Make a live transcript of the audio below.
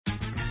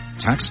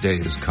Tax day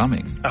is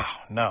coming. Oh,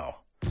 no.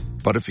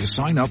 But if you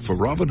sign up for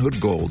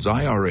Robinhood Gold's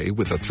IRA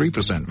with a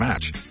 3%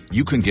 match,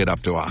 you can get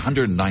up to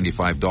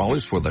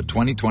 $195 for the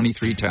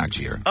 2023 tax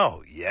year.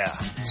 Oh, yeah.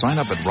 Sign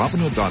up at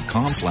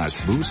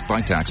Robinhood.com/boost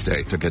by tax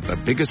day to get the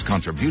biggest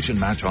contribution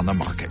match on the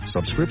market.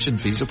 Subscription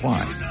fees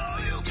apply.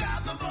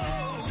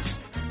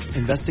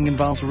 Investing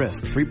involves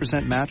risk.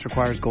 3% match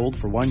requires gold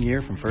for 1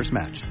 year from first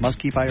match. Must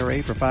keep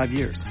IRA for 5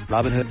 years.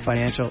 Robinhood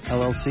Financial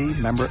LLC,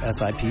 member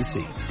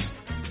SIPC.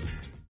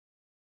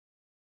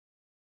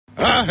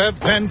 I have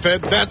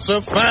PenFed, that's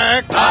a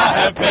fact.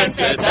 I have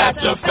PenFed,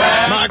 that's a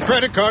fact. My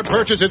credit card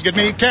purchases get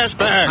me cash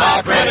back.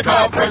 My credit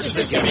card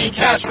purchases get me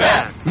cash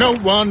back. No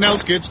one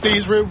else gets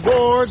these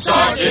rewards.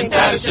 Sergeant,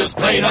 that is just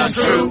plain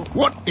untrue.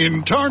 What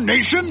in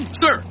tarnation?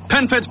 Sir,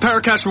 PenFed's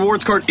Paracash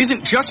Rewards Card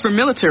isn't just for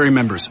military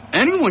members.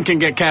 Anyone can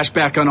get cash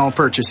back on all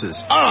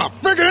purchases. Ah,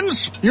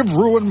 Figgins, you've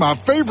ruined my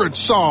favorite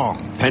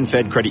song.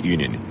 PenFed Credit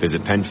Union.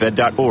 Visit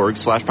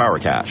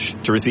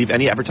PenFed.org/PowerCash. To receive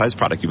any advertised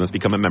product, you must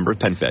become a member of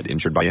PenFed,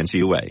 insured by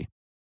NCUA.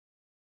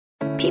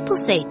 People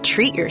say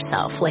treat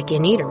yourself like you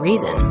need a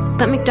reason.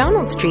 But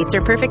McDonald's treats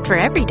are perfect for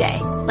every day.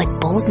 Like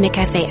bold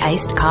McCafe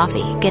iced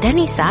coffee. Get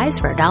any size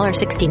for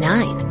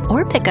 $1.69.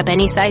 Or pick up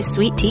any size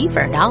sweet tea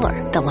for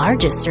 $1. The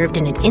largest served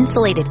in an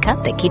insulated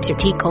cup that keeps your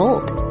tea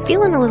cold.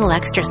 Feeling a little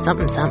extra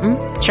something something?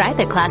 Try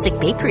the classic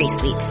bakery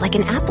sweets like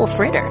an apple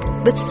fritter.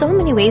 With so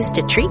many ways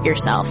to treat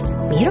yourself,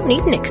 you don't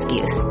need an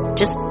excuse.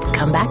 Just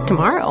come back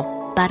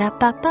tomorrow.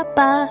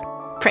 Ba-da-ba-ba-ba.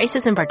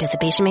 Prices and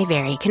participation may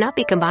vary. Cannot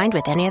be combined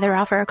with any other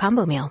offer or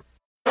combo meal.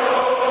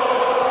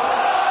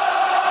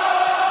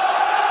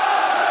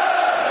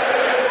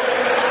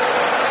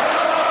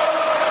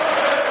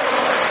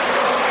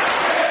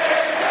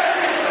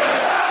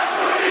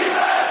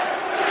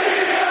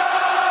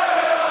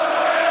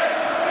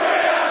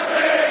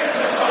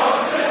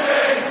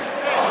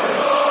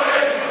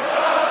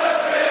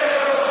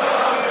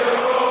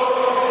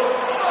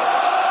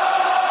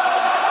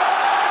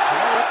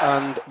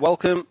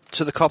 Welcome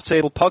to the Cop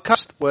Table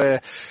podcast,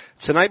 where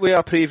tonight we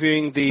are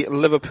previewing the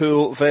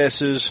Liverpool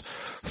versus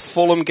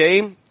Fulham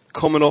game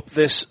coming up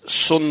this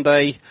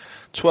Sunday,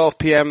 12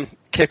 p.m.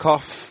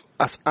 kickoff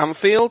at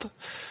Anfield.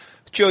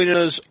 Joining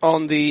us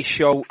on the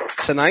show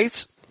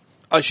tonight,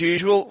 as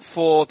usual,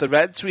 for the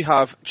Reds, we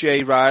have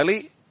Jay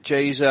Riley.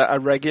 Jay's a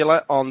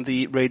regular on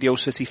the Radio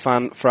City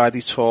Fan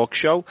Friday talk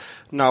show,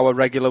 now a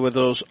regular with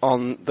us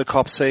on the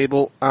Cop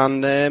Table,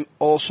 and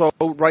also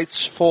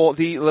writes for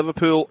the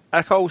Liverpool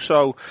Echo.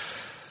 So,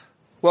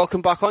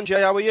 welcome back on,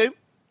 Jay. How are you?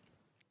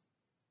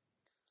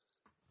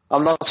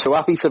 I'm not too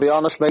happy, to be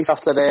honest, mate,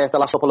 after the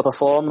last couple of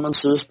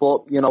performances,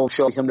 but, you know, I'm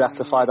sure we can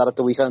rectify that at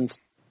the weekend.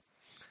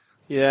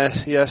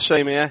 Yeah,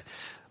 same here.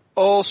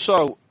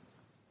 Also,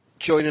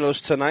 joining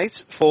us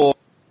tonight for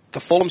the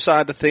Fulham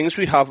side of things,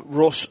 we have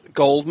Russ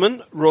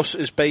Goldman. Russ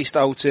is based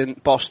out in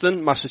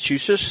Boston,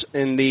 Massachusetts,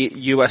 in the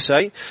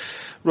USA.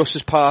 Russ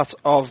is part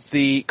of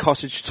the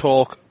Cottage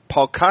Talk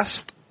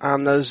podcast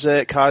and has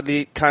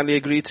kindly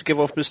agreed to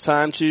give up his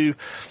time to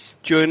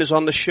join us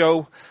on the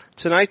show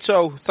tonight.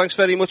 So thanks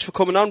very much for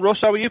coming on. Russ,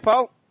 how are you,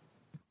 pal?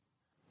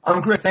 I'm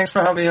great. Thanks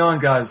for having me on,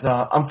 guys.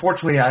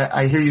 Unfortunately,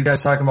 I hear you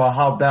guys talking about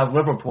how bad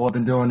Liverpool have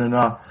been doing, and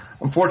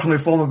unfortunately,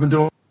 Fulham have been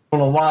doing a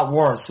lot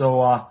worse.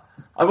 So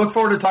I look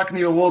forward to talking to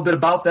you a little bit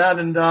about that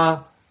and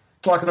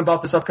talking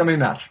about this upcoming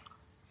match.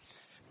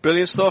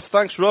 Brilliant stuff.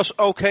 Thanks, Russ.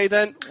 Okay,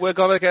 then, we're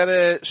going to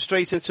get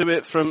straight into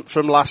it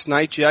from last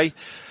night, Jay.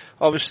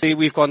 Obviously,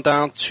 we've gone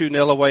down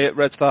 2-0 away at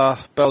Red Star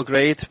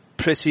Belgrade.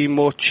 Pretty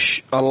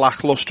much a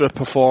lacklustre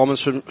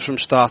performance from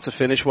start to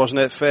finish,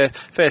 wasn't it?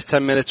 First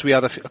 10 minutes, we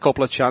had a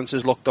couple of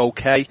chances, looked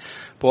okay,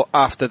 but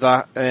after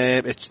that,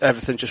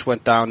 everything just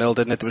went downhill,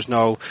 didn't it?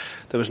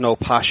 There was no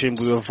passion.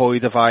 We were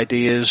void of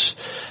ideas.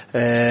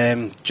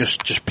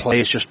 Just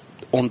players just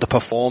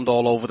underperformed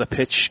all over the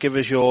pitch. Give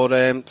us your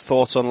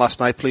thoughts on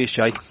last night, please,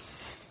 Jay.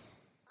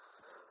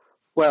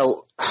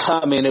 Well,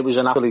 I mean, it was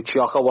an absolute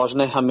shocker,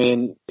 wasn't it? I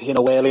mean, you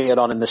know, earlier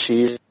on in the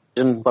season,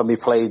 when we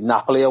played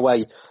Napoli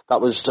away, that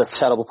was a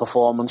terrible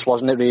performance,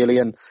 wasn't it, really?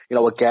 And, you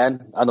know,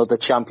 again, another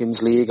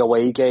Champions League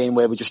away game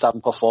where we just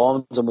haven't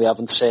performed and we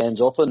haven't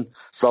turned up and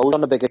froze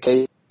on a big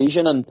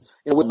occasion. And,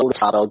 you know, we know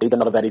they're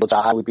not a very good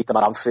side. We beat them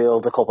at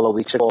Anfield a couple of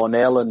weeks ago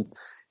 4-0, and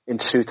in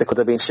truth, it could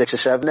have been 6 or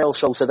 7-0.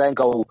 So to then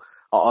go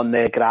on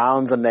their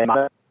grounds and their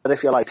manner,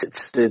 if you like,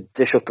 to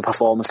dish up the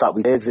performance that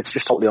we did, it's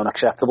just totally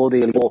unacceptable,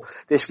 really. But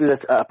this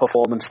was a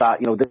performance that,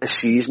 you know, this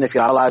season, if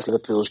you analyse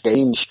Liverpool's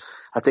games,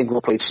 I think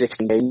we've played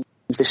 16 games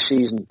this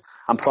season,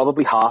 and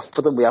probably half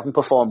of them we haven't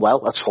performed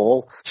well at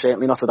all.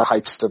 Certainly not to the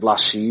heights of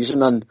last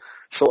season, and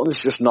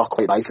something's just not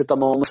quite right at the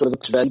moment. So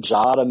it's very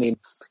bizarre. I mean,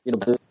 you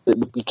know,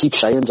 we keep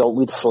saying, don't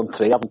we, the front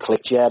three haven't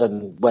clicked yet,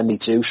 and when they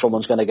do,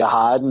 someone's going to get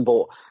hiding,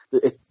 but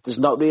there's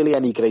not really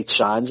any great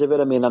signs of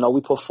it. I mean, I know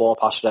we put 4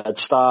 past Red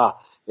Star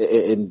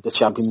in the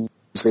Champions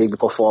League, we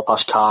put 4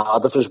 past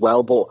Cardiff as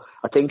well, but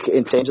I think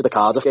in terms of the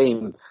Cardiff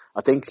game, I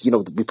think, you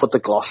know, we put the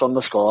gloss on the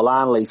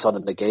scoreline late on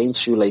in the game,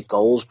 2 late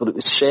goals, but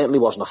it certainly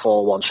wasn't a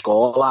 4-1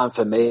 scoreline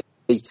for me,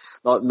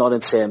 not in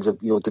terms of,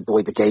 you know, the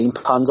way the game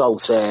panned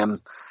out.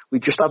 we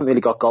just haven't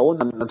really got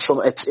going. And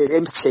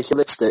in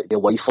particular, it's the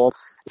away form.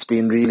 It's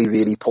been really,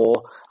 really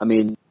poor. I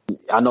mean,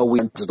 I know we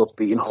ended up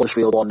beating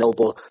Huddersfield 1-0,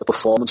 but the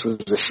performance was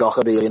a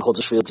shocker really, and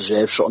Huddersfield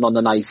deserved something on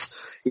the night.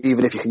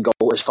 Even if you can go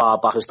as far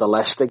back as the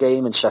Leicester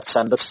game in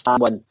September time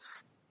when,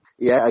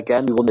 yeah,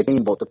 again, we won the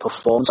game, but the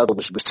performance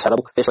was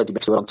terrible. It's like we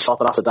were on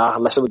top, and after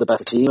that, Leicester were the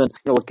better team. And,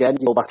 again,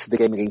 you go back to the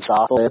game against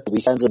Arsenal at the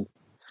weekend, and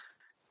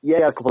yeah,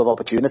 he had a couple of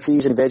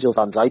opportunities, and Virgil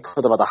van Dijk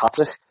could have had a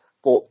hat-trick.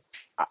 But,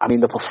 I mean,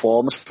 the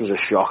performance was a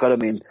shocker. I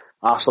mean,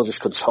 Arsenal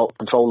just controlled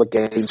the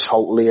game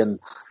totally, and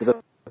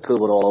Liverpool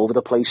were all over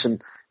the place,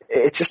 and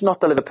it's just not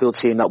the Liverpool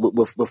team that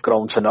we've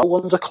grown to know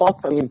under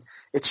Klopp. I mean,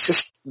 it's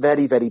just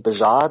very, very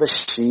bizarre this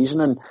season,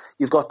 and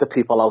you've got the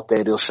people out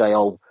there who'll say,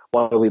 oh,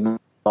 what are we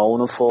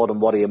moaning for, and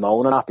what are you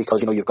moaning at?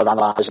 Because, you've got to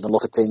analyse and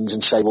look at things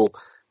and say, well,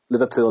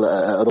 Liverpool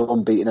are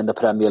unbeaten in the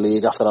Premier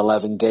League after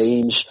 11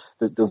 games.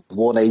 They've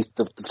won 8,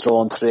 they've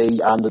drawn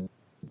 3, and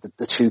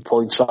the 2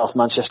 points off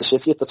Manchester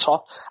City at the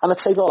top. And I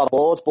take all that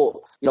board, but,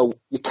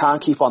 you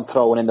can't keep on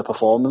throwing in the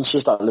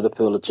performances that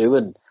Liverpool are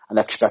doing and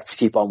expect to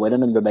keep on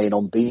winning and remain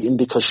unbeaten,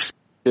 because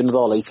sooner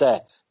or later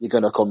you're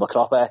going to come a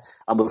cropper.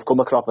 And we've come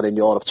a cropper in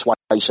Europe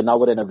twice, and now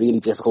we're in a really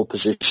difficult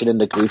position in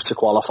the group to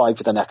qualify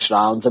for the next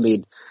round. I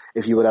mean,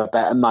 if you were a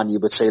betting man, you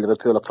would say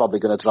Liverpool are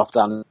probably going to drop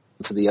down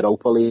to the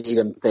Europa League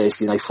and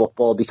Thursday night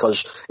football,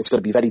 because it's going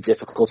to be very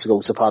difficult to go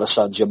to Paris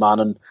Saint-Germain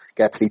and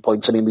get 3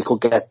 points. I mean, we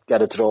could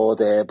get a draw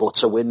there, but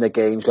to win the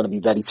game is going to be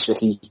very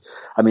tricky.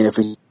 I mean, if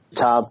we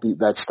can't beat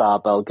Red Star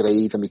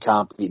Belgrade and we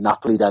can't beat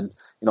Napoli, then,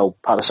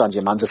 Paris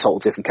Saint-Germain's a total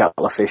different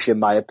kettle of fish, in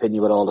my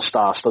opinion, with all the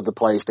star-studded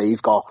players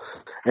they've got.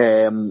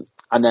 And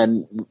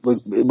then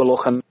we're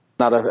looking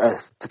at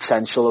a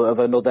potential of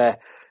another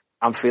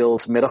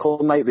Anfield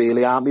miracle night,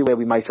 really, aren't we, where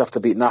we might have to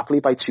beat Napoli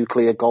by 2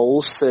 clear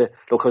goals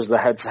because of the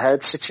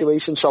head-to-head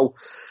situation. So,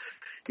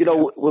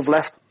 we've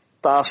left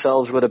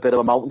ourselves with a bit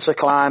of a mountain to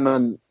climb,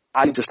 and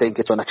I just think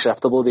it's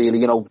unacceptable,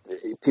 really.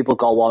 People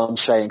go on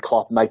saying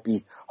Klopp might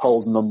be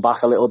holding them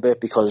back a little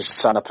bit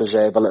because trying to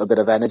preserve a little bit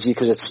of energy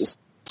because it's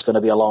going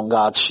to be a long,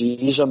 hard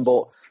season,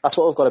 but that's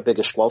what we've got a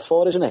bigger squad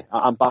for, isn't it?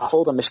 I'm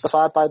baffled and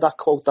mystified by that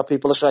quote that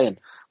people are saying.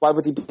 Why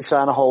would he be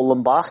trying to hold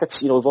them back?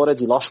 It's, we've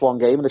already lost 1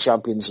 game in the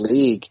Champions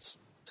League.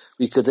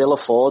 We could ill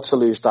afford to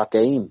lose that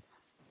game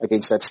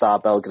against Red Star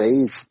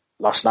Belgrade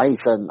last night,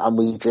 and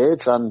we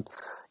did. And,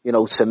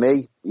 to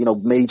me,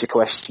 major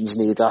questions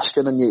need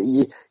asking, and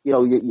you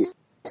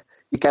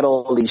get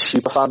all these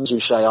super fans who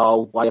say,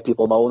 oh, why are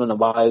people moaning and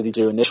why are they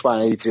doing this, why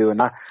are they doing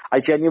that? I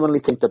genuinely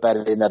think they're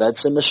burying their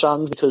heads in the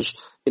sand, because,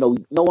 no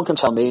one can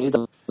tell me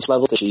that this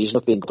level of the season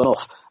have been good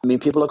enough. I mean,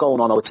 people are going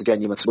on, oh, it's a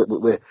genuine,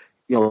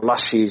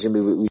 last season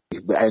we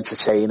were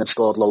entertained and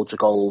scored loads of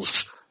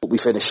goals, but we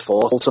finished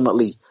 4th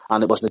ultimately,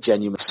 and it wasn't a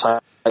genuine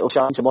title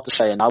challenge. And what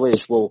they're saying now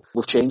is, well,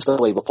 we've changed the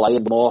way we're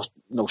playing, more,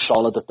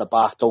 solid at the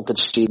back, don't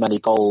concede many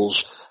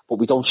goals, but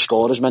we don't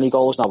score as many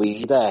goals now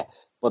either.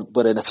 But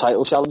we're in a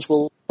title challenge.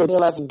 We'll be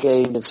 11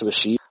 games into a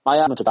season. My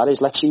answer to that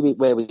is, let's see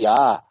where we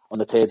are on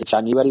the 3rd of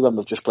January when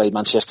we've just played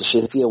Manchester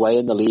City away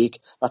in the league.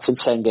 That's in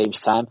 10 games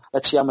time.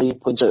 Let's see how many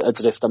points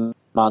adrift on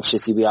Man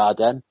City we are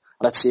then.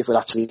 Let's see if we're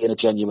actually in a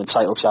genuine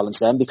title challenge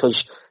then,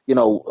 because,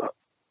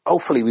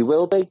 hopefully we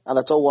will be. And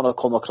I don't want to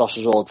come across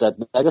as all dead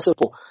negative,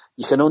 but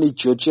you can only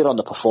judge it on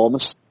the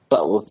performance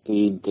that we've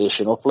been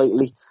dishing up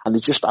lately, and they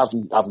just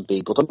haven't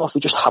been good enough.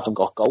 We just haven't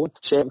got going.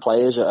 Certain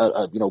players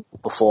are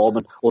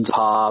performing under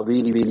par,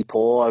 really, really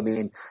poor. I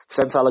mean,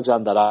 Trent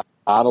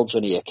Alexander-Arnold's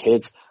only a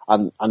kid,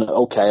 and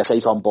okay, I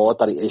take on board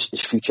that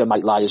his future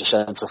might lie as a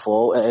centre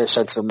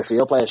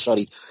midfield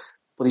player,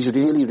 but he's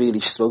really, really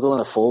struggling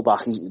at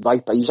full-back.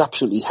 He's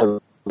absolutely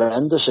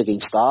horrendous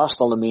against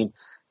Arsenal. I mean,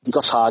 he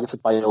got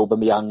targeted by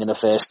Aubameyang in the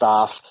first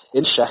half.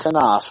 In second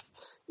half,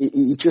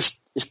 he just,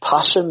 his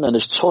passing and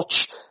his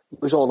touch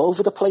was all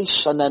over the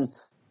place, and then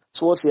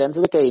towards the end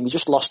of the game he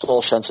just lost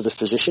all sense of his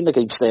position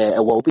against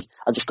Iwobi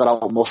and just got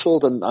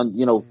out-muscled and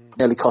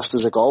nearly cost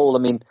us a goal. I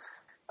mean,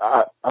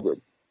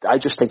 I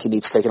just think he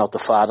needs taking out the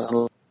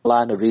firing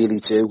line. I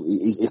really do.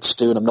 It's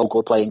doing him no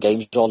good playing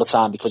games all the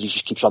time, because he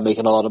just keeps on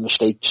making a lot of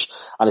mistakes,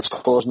 and it's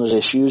causing us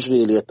issues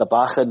really at the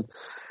back. And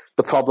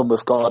the problem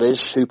we've got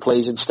is who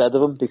plays instead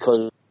of him,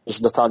 because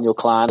Nathaniel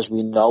Klein, as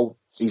we know,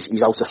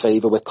 he's out of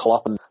favour with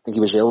Klopp, and I think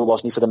he was ill,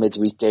 wasn't he, for the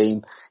midweek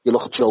game. You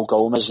look at Joe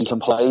Gomez, he can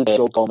play.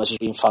 Joe Gomez has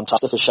been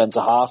fantastic as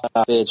centre-half,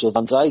 Virgil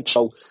van Dijk.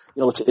 So,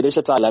 it is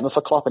a dilemma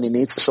for Klopp, and he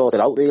needs to sort it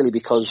out, really,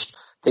 because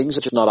things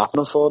are just not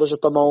happening for us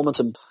at the moment.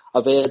 And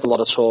I've heard a lot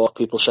of talk,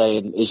 people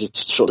saying, is it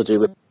sort of to do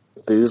with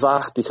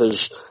Buvac?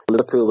 Because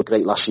Liverpool were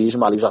great last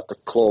season while he was at the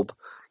club.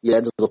 He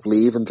ended up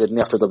leaving, didn't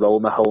he, after the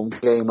Roma home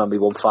game when we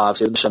won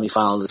 5-2 in the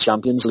semi-final of the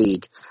Champions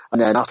League.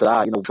 And then after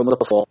that, some of the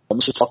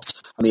performances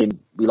dropped. I mean,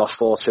 we lost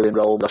 4-2 in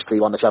Rome, lost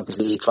 3-1 in the Champions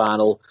League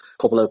final,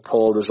 a couple of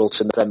poor results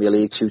in the Premier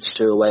League,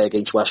 2-2 away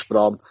against West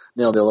Brom,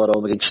 0-0 at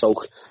home against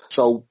Stoke.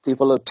 So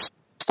people are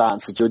starting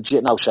to judge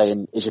it now,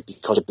 saying, is it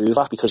because of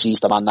Buvac? Because he's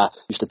the man that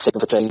used to take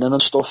them for training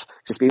and stuff.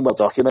 It's been well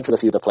documented. A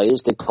few of the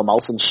players did come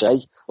out and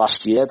say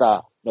last year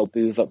that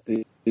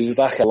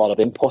Buvac had a lot of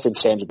input in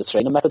terms of the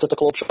training methods at the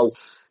club. So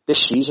this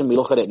season we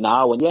look at it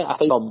now, and yeah, I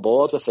think on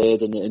board with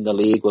third in the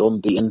league, we're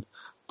unbeaten,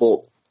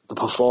 but the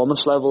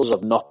performance levels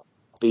have not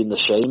been the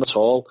same at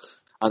all.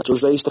 And it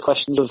does raise the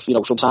questions of,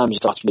 sometimes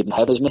it's actually made in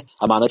heaven, isn't it?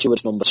 A manager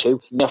was number 2.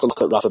 You have to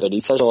look at Rafa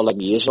Benitez all them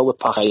years ago with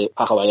Paco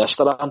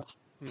Ayestarán.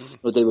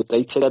 They were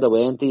great together,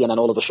 weren't they? And then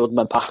all of a sudden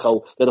when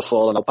Paco did a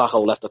fall and Paco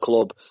left the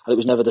club, and it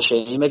was never the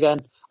same again.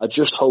 I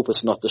just hope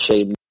it's not the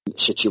same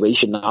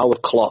situation now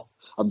with Klopp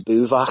and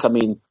Buvac. I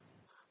mean,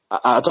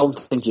 I don't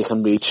think you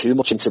can read too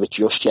much into it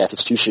just yet.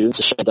 It's too soon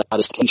to say that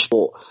is the case,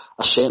 but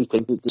I certainly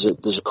think that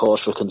there's a cause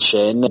for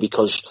concern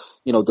because,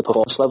 the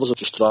performance levels have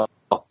just dropped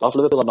off.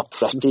 Liverpool are not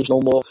pressing teams no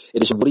more.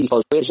 It is really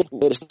because where is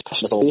the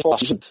passion authority for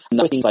season? And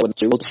the things I wouldn't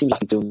do, well, it seems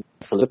like doing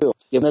for Liverpool.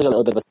 Giving us a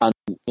little bit of a time,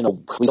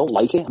 we don't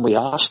like it and we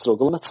are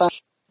struggling at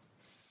times.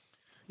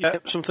 Yeah,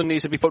 something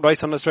needs to be put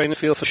right on the training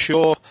field for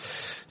sure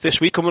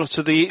this week coming up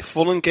to the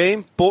Fulham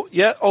game. But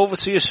yeah, over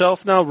to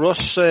yourself now,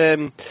 Russ.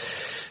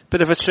 Bit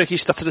of a tricky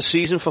start to the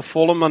season for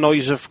Fulham. I know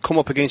you've come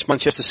up against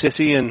Manchester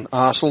City and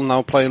Arsenal,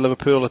 now playing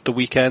Liverpool at the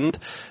weekend.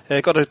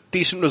 Got a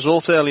decent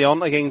result early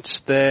on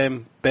against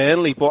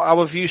Burnley, but how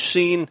have you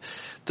seen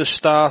the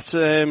start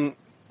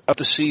of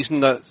the season,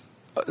 that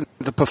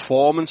the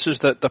performances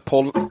that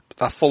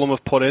Fulham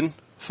have put in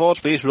for us,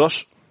 please,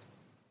 Russ?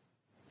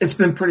 It's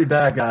been pretty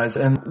bad, guys.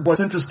 And what's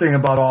interesting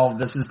about all of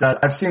this is that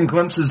I've seen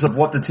glimpses of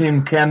what the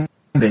team can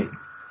be.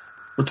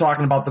 We're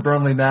talking about the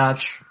Burnley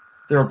match.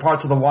 There were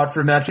parts of the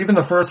Watford match. Even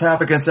the first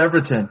half against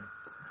Everton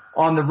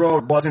on the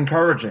road was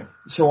encouraging.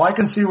 So I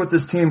can see what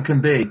this team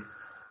can be.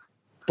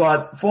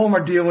 But Fulham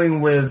are dealing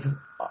with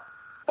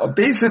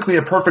basically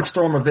a perfect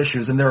storm of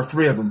issues, and there are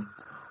 3 of them.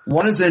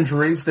 One is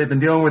injuries. They've been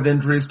dealing with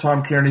injuries,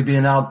 Tom Kearney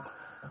being out.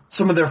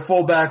 Some of their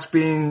fullbacks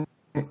being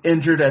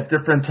injured at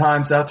different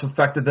times. That's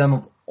affected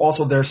them.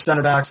 Also, their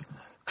center backs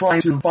trying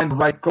to find the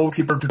right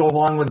goalkeeper to go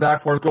along with the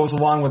back four. It goes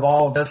along with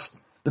all of this.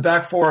 The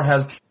back four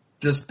has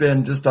just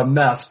been a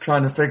mess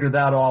trying to figure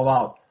that all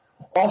out.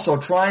 Also,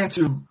 trying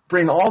to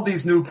bring all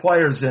these new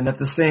players in at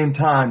the same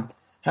time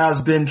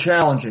has been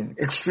challenging,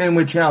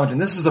 extremely challenging.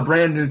 This is a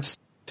brand new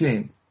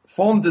team.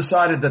 Fulham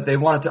decided that they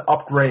wanted to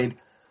upgrade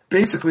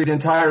basically the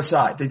entire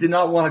side. They did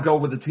not want to go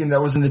with a team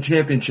that was in the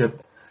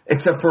championship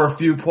except for a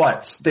few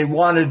players. They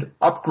wanted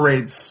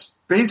upgrades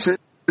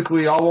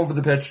basically all over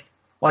the pitch.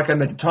 Like I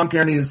mentioned, Tom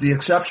Kearney is the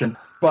exception,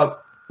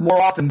 but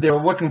more often they were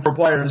looking for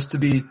players to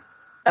be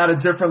at a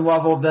different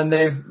level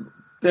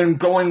than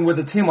going with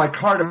a team like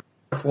Cardiff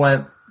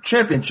went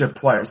championship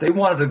players. They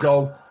wanted to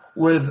go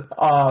with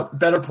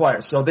better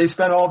players. So they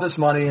spent all this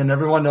money, and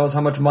everyone knows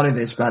how much money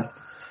they spent.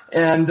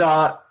 And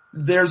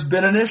there's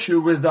been an issue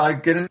with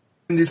getting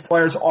these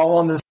players all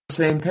on the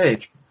same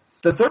page.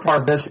 The third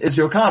part of this is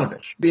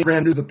Jokanovic being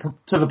brand new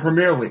to the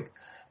Premier League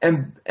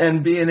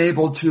and being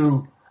able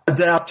to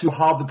adapt to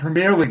how the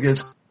Premier League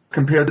is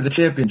compared to the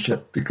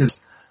championship,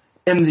 because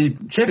in the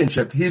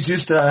championship, he's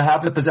used to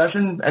having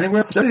possession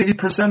anywhere from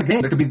 70% of the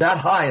game. It could be that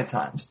high at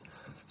times.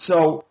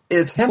 So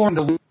it's him learning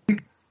the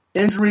league,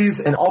 injuries,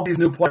 and all these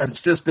new players. It's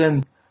just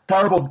been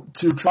terrible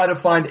to try to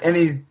find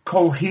any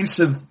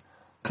cohesive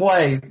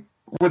play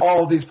with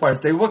all of these players.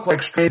 They look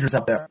like strangers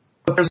out there,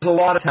 but there's a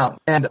lot of talent.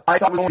 And I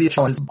thought it was going to be a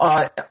challenge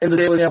in the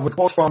Daily Mail with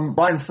quotes from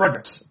Ryan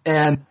Fredericks.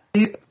 And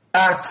he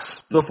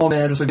asks the full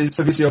manager,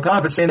 Slavisa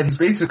Jokanovic, saying that he's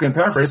basically, in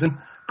paraphrasing,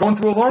 going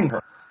through a learning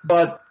curve.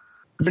 But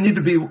you need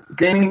to be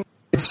gaining,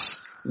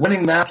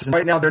 winning matches, and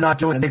right now they're not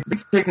doing it.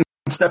 They're taking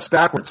steps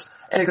backwards.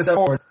 And taking steps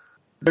forward,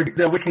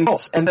 they're wicking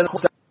goals. And then, of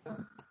course, that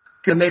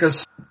can make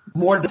us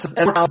more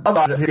disappointed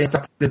about it. The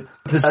effective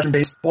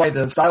possession-based play,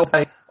 the style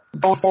play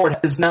going forward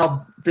has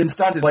now been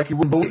stunted like you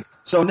wouldn't believe.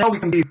 So now we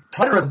can be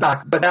tighter at the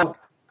back, but now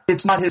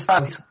it's not his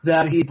style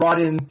that he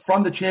brought in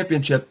from the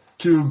championship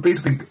to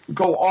basically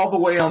go all the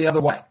way on the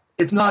other way.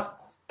 It's not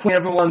putting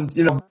everyone,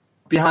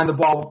 behind the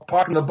ball,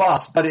 parking the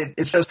bus, but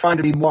it's just trying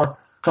to be more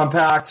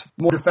compact,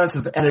 more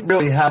defensive, and it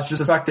really has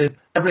just affected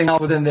everything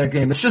else within their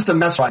game. It's just a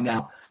mess right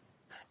now.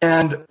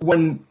 And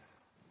when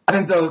I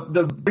think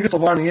the biggest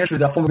alarming issue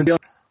that Fulham have been dealing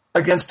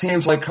with against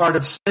teams like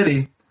Cardiff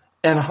City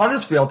and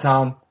Huddersfield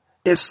Town,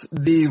 it's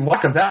the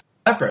lack of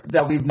effort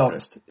that we've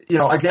noticed.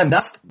 Again,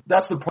 that's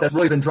the part that's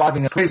really been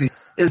driving us crazy,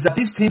 is that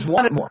these teams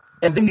want it more,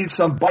 and they need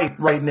some bite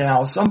right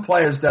now. Some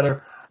players that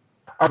are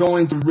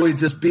going to really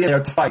just be in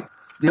there to fight.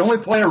 The only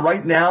player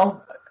right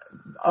now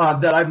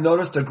that I've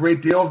noticed a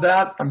great deal of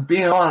that, I'm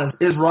being honest,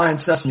 is Ryan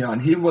Sessegnon.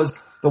 He was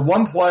the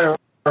one player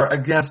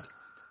against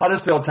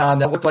Huddersfield Town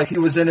that looked like he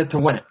was in it to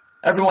win it.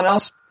 Everyone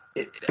else,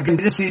 again,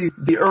 didn't see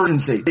the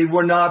urgency. They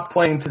were not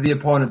playing to the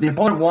opponent. The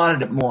opponent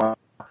wanted it more.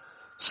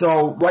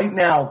 So right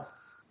now,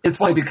 it's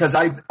funny because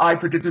I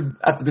predicted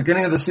at the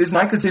beginning of the season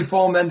I could see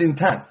Fulham ending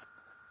 10th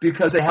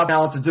because they have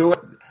talent to do it,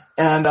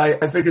 and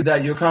I figured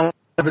that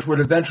Jokanovic would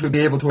eventually be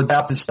able to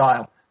adapt his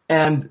style,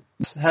 and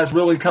has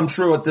really come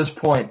true at this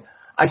point.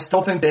 I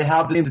still think they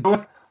have the team to do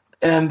it,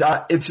 and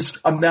it's just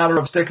a matter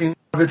of sticking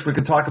with it. We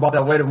can talk about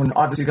that later when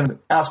obviously you're going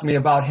to ask me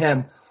about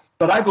him.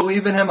 But I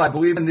believe in him. I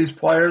believe in these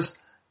players.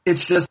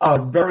 It's just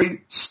a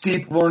very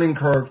steep learning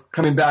curve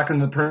coming back in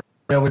the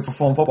really for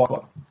Fulham Football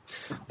Club.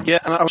 Yeah,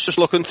 and I was just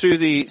looking through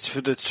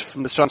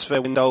from the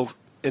transfer window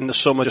in the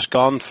summer just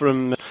gone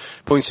from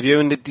point of view,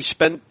 and they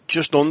spent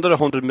just under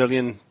 £100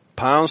 million,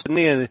 didn't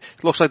they? And it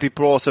looks like they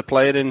brought a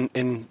player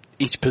in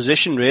each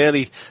position,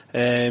 really.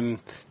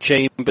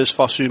 Chambers,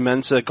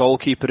 Fosu-Mensah,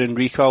 goalkeeper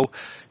Enrico,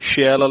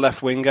 Shearer,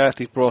 left winger.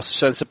 They brought a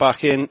centre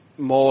back in,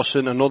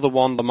 Mawson, another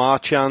one,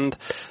 Lamarchand.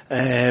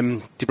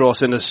 They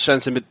brought in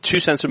two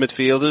centre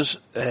midfielders,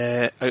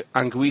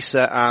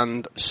 Anguissa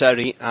and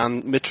Seri,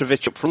 and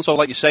Mitrovic up front. So,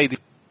 like you say, they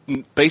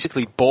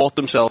basically bought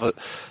themselves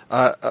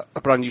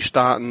a brand new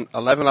starting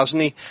 11,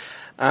 hasn't he?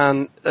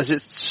 And is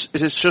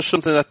it just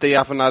something that they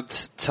haven't had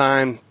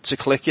time to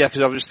click yet?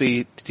 Because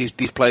obviously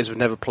these players have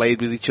never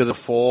played with each other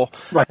before.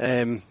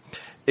 Right.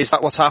 Is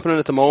that what's happening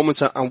at the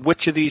moment? And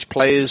which of these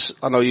players,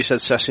 I know you said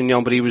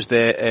Sessegnon, but he was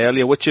there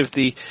earlier, which of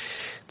the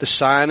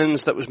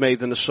signings that was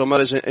made in the summer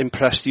has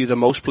impressed you the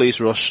most, please,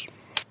 Russ?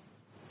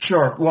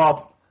 Sure.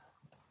 Well,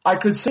 I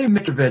could say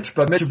Mitrovic,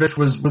 but Mitrovic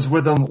was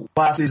with them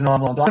last season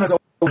on loan. So I'm going to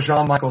go with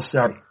Jean-Michel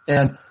Seri.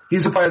 And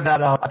he's a player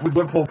that I believe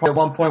Liverpool at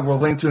one point were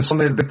linked to, and so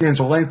many of the big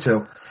teams were linked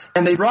to.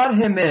 And they brought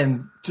him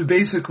in to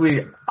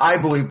basically, I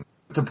believe,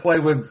 to play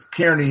with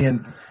Kearney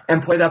and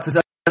play that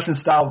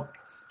possession-style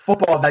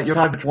football that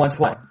Juranovic once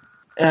played.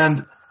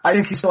 And I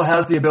think he still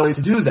has the ability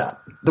to do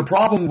that. The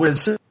problem with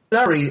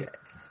Seri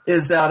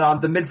is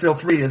that the midfield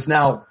three is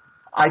now,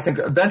 I think,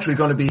 eventually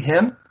going to be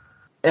him,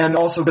 and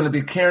also going to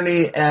be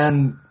Kearney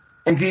and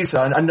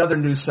Gisa, another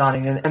new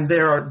signing. And they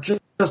are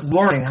just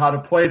learning how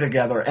to play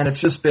together, and it's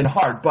just been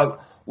hard.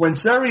 But when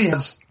Seri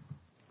has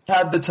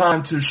had the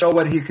time to show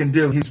what he can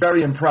do, he's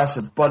very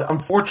impressive. But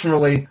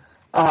unfortunately,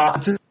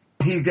 until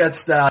he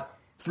gets that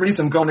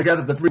threesome going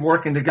together, the three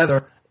working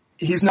together,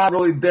 he's not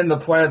really been the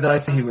player that I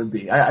think he would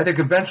be. I think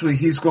eventually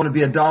he's going to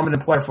be a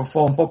dominant player for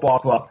Fulham Football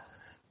Club.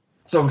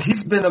 So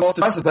he's been the most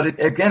impressive, but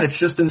again, it's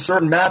just in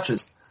certain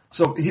matches.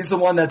 So he's the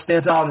one that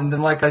stands out. And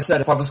then, like I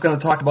said, if I was going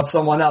to talk about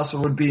someone else, it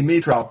would be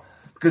Mitro,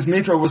 because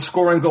Mitro was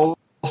scoring goals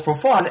for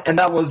fun, and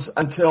that was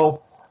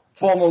until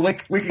Fulham were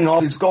leaking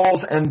all these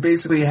goals and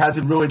basically had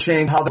to really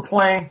change how they're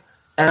playing.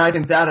 And I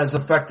think that has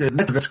affected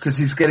Mitrovic because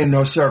he's getting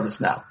no service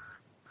now.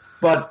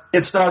 But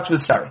it starts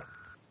with Seri.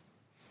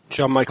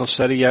 Jean-Michel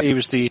Seri, yeah, he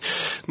was the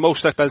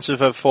most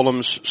expensive of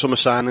Fulham's summer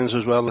signings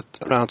as well, at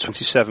around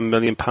 £27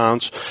 million.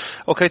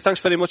 Okay,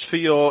 thanks very much for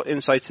your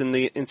insight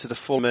into the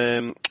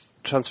Fulham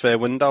transfer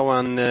window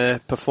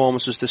and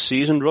performances this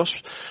season,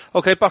 Russ.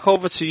 Okay, back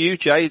over to you,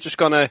 Jay. Just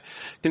going to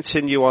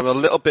continue on a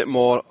little bit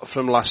more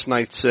from last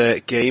night's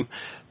game.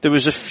 There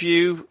was a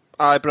few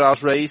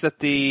eyebrows raised at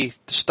the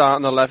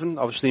starting 11.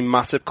 Obviously,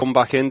 Matip come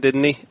back in,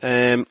 didn't he?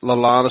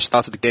 Lallana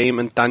started the game,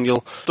 and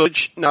Daniel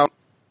Sturridge. Now,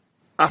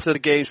 after the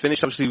game's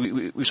finished,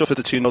 obviously we suffered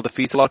a 2-0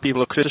 defeat. A lot of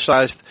people have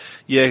criticised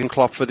Jurgen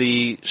Klopp for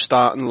the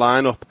starting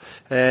lineup.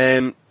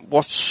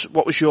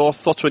 What was your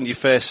thoughts when you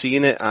first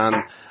seen it,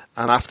 and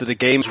after the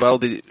game as well?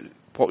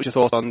 What was your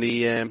thought on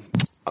the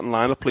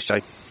lineup, please,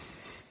 Jay?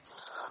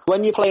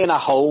 When you're playing at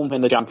home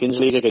in the Champions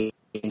League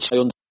against, I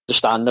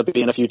understand there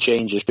being a few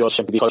changes, pure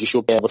simply because you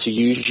should be able to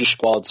use your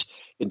squads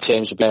in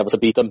terms of being able to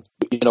beat them,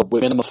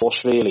 with minimum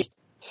fuss, really.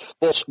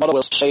 But what I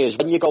will say is,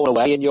 when you're going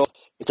away and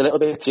it's a little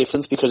bit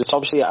different, because it's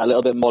obviously a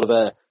little bit more of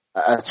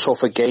a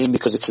tougher game,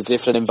 because it's a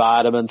different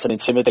environment, an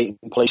intimidating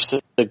place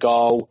to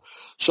go.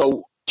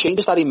 So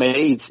changes that he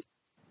made,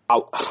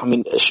 I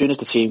mean, as soon as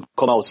the team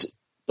come out,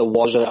 there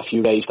was a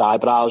few raised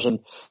eyebrows, and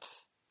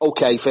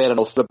okay, fair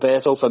enough.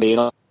 Roberto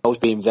Firmino has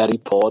been very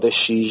poor this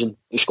season.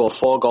 He scored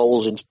 4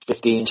 goals in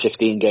 15,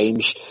 16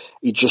 games.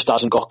 He just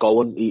hasn't got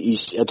going.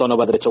 I don't know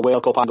whether it's a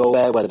World Cup angle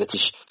there, whether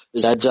it's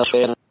his head's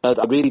elsewhere.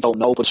 I really don't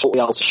know, but it's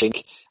totally out of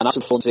sync. And that's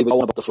the front three. We're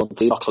going about the front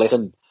three not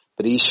clicking,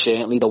 but he's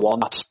certainly the one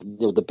that's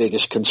the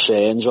biggest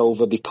concerns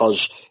over,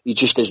 because he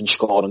just isn't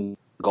scoring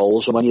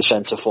goals. And when you're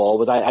centre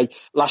forward,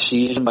 last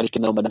season when he's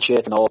been number 9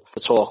 shirt and all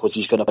the talk was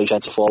he's going to play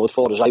centre forward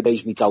for us, I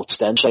raised me doubts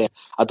then, saying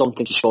I don't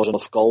think he scores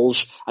enough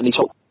goals, and he's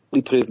totally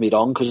proved me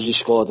wrong, because he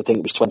scored, I think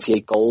it was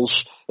 28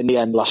 goals in the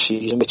end last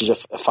season, which is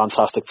a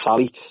fantastic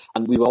tally.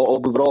 And we were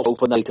all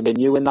hoping that he'd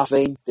continue in that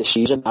vein this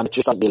season, and it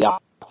just hasn't really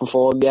happened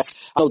for him yet.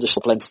 I know there's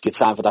still plenty of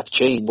time for that to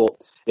change, but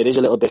it is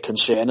a little bit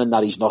concerning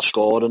that he's not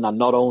scoring, and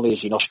not only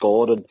is he not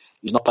scoring,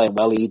 he's not playing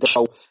well either.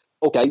 So,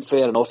 okay,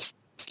 fair enough.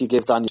 You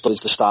give Daniel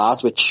Sturridge the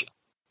start, which,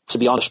 to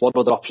be honest, what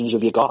other options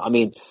have you got? I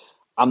mean,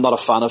 I'm not a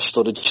fan of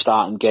Sturridge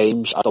starting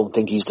games. I don't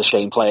think he's the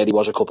same player he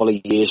was a couple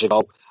of years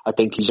ago. I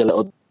think he's a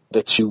little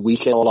bit too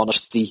weak, in all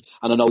honesty.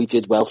 And I know he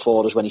did well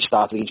for us when he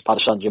started against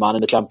Paris Saint-Germain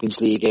in the Champions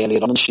League earlier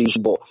on in the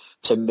season, but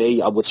to me,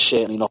 I would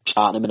certainly not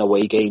start him in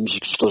away games.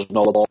 He just doesn't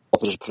know the ball,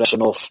 doesn't press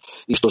enough,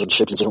 he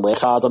simply doesn't work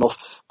hard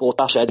enough. But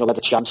that said, he'll get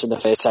a chance in the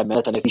first 10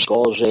 minutes, and if he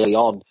scores early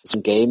on, it's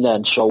in game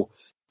then. So,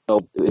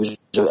 it was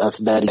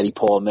a very, very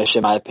poor miss,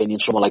 in my opinion.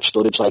 Someone like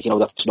Sturridge,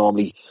 that's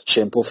normally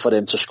simple for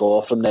him to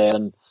score from there,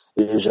 and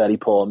it was a very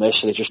poor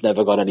miss, and it just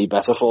never got any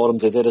better for him,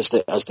 did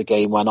it, as the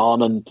game went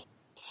on. And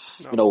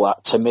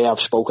to me, I've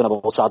spoken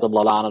about Adam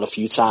Lallana a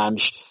few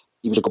times.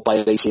 He was a good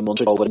player 18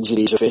 months ago, but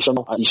injuries are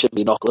official, and he's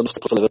simply not good enough to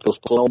play for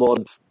Liverpool no more.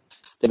 And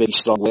they may be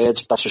strong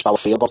words, that's just how I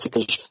feel about it,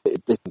 because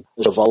it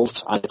has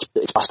evolved and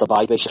it's passed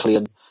by basically,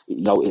 and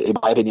in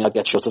my opinion I'd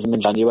get shut of him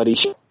in January,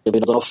 he's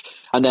been enough.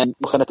 And then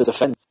looking at the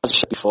defence, as I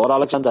said before,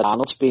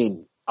 Alexander-Arnold's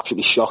been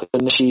absolutely shocking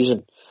this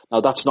season. Now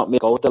that's not me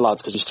go with the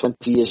lads, because he's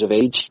 20 years of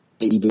age.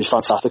 He was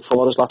fantastic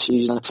for us last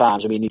season at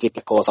times. I mean, he did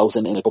get caught out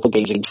in a couple of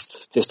games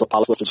against Crystal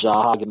Palace with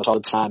Zaha, gave him a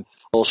solid time.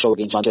 Also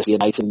against Manchester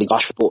United and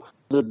Rashford. But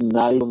other than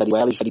that, he's done very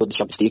well. He's very good in the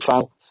Champions League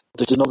final.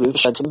 There's no move of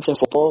sentiment in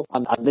football.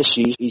 And this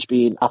season, he's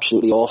been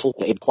absolutely awful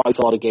in quite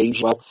a lot of games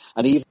as well.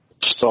 And even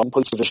strong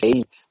points of his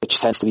game, which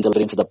tends to be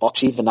delivered into the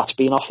box, even that's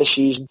been off this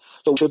season.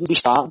 So it shouldn't be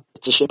starting.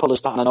 It's as simple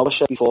as that. And I know I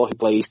said before who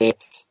plays there.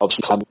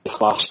 Obviously,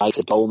 Clement last night,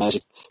 Gomez.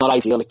 It's not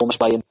ideal. Like Gomez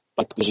playing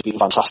because he's been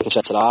fantastic at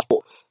centre half. But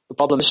the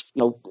problem is,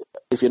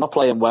 if you're not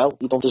playing well,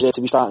 you don't deserve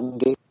to be starting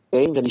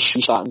games, and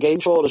he's starting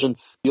games for us. And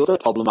the other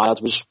problem I had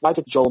was, why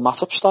did Joel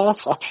Matip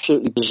start?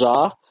 Absolutely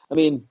bizarre. I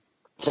mean,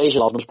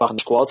 Taylor Lovren's back in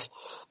the squad.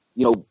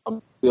 We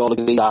all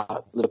agree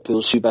that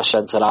Liverpool's two best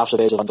centre-halves,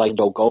 Virgil van Dijk and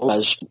Joe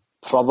Gomez,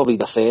 probably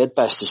the third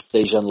best is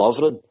Dejan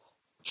Lovren.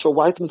 So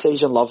why didn't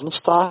Dejan Lovren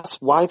start?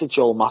 Why did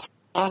Joel Matip?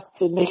 That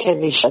didn't make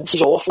any sense.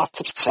 He's awful.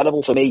 Matip's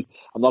terrible for me.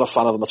 I'm not a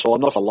fan of him at all.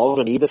 I'm not a fan of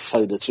Lovren either, to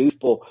tell you the truth,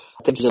 but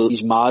I think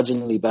he's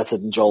marginally better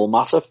than Joel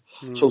Matip.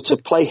 So to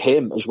play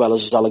him as well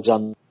as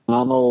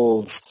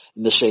Alexander-Arnold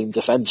in the same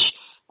defence,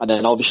 and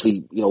then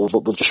obviously,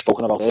 we've just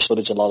spoken about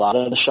Sturridge and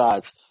Lallana on the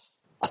side,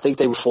 I think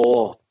they were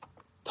four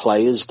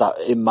players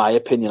that, in my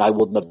opinion, I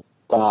wouldn't have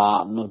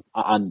done.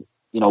 And,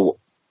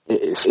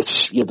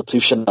 it's the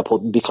proof's in the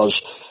pudding,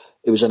 because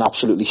it was an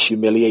absolutely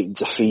humiliating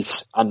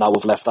defeat, and now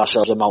we've left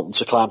ourselves a mountain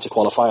to climb to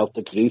qualify out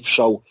the group.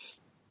 So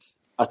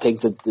I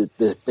think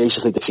that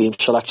basically the team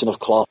selection of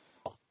Klopp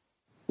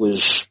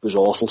was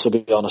awful, to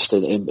be honest,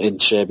 in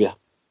Serbia.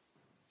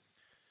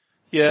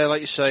 Yeah,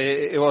 like you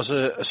say, it was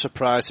a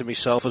surprise to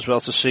myself as well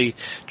to see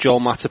Joel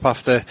Matip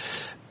after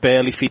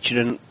barely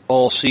featuring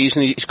all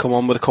season. He's come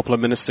on with a couple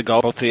of minutes to go,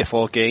 about 3 or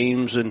 4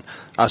 games, and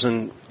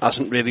hasn't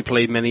really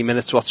played many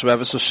minutes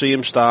whatsoever. So see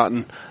him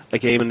starting a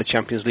game in the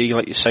Champions League,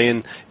 like you're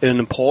saying, in an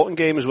important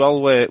game as well,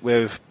 where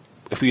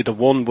if we'd have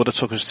won, would have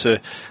took us to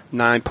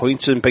 9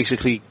 points and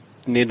basically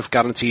near enough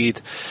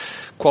guaranteed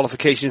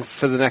qualification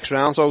for the next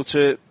round. So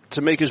to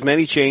make as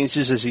many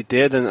changes as he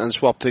did and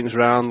swap things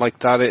around like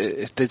that,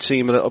 it did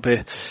seem a little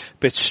bit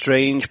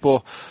strange,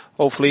 but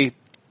hopefully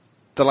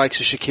the likes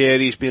of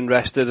Shaqiri's been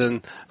rested,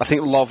 and I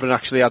think Lovren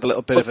actually had a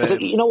little bit of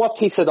a... You know what,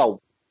 Peter, though?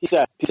 He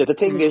said the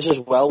thing is as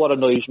well, what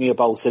annoys me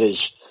about it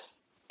is,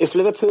 if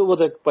Liverpool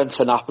would have went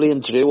to Napoli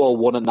and drew or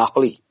won at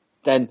Napoli,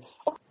 then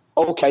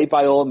okay,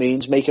 by all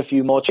means, make a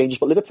few more changes.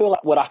 But Liverpool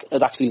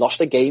had actually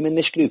lost a game in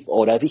this group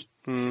already.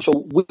 So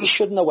we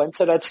shouldn't have went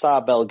to Red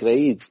Star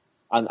Belgrade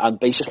and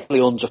basically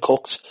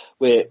undercooked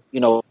with,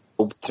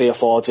 3 or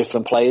 4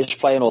 different players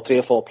playing, or 3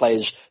 or 4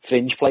 players,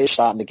 fringe players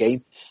starting the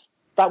game.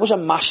 That was a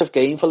massive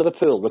game for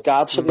Liverpool,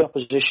 regardless of the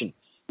opposition.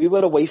 We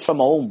were away from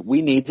home.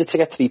 We needed to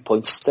get 3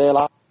 points there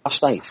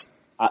last night.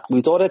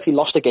 We'd already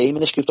lost a game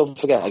in this group, don't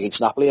forget,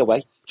 against Napoli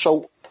away.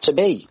 So, to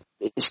me,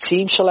 his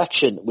team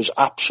selection was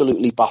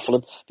absolutely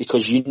baffling,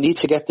 because you need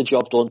to get the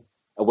job done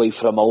away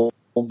from home.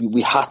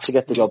 We had to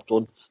get the job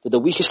done. They're the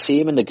weakest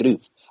team in the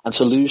group, and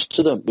to lose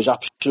to them was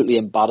absolutely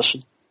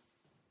embarrassing.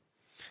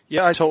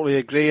 Yeah, I totally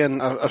agree,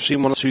 and I've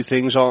seen 1 or 2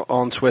 things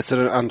on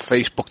Twitter and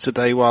Facebook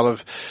today while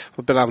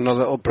I've been having a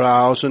little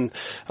browse, and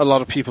a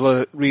lot of people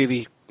are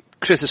really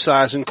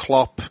criticising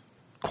Klopp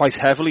quite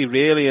heavily,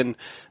 really,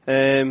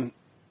 and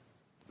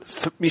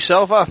for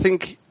myself, I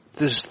think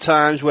there's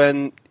times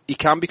when he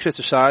can be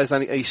criticised,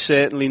 and he's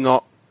certainly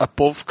not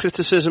above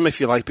criticism, if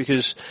you like,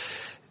 because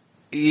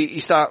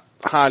he's that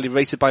highly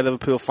rated by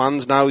Liverpool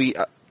fans now.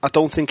 I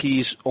don't think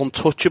he's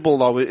untouchable,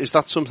 though. Is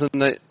that something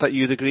that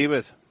you'd agree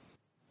with?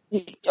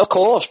 Of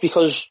course,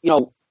 because,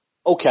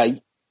 okay,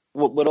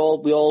 we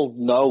all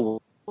know,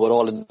 we're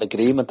all in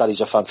agreement that he's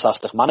a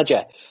fantastic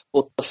manager,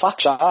 but the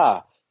facts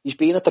are, he's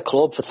been at the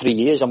club for 3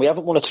 years and we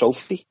haven't won a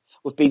trophy.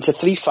 We've been to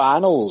 3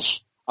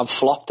 finals and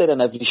flopped it in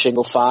every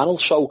single final,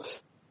 so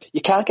you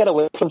can't get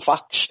away from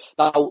facts.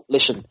 Now,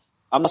 listen,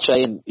 I'm not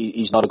saying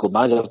he's not a good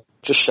manager. I've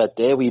just said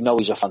there, we know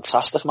he's a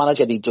fantastic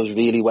manager and he does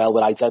really well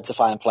with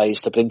identifying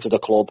players to bring to the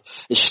club.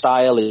 His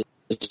style is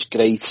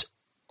great.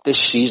 This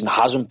season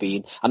hasn't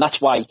been, and that's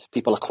why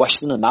people are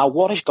questioning now,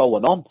 what is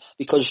going on?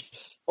 Because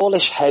all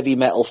this heavy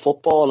metal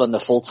football and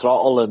the full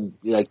throttle and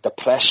the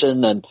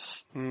pressing and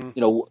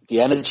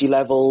the energy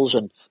levels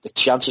and the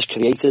chances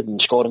created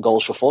and scoring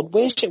goals for fun,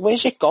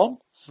 where's it gone?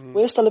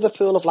 Where's the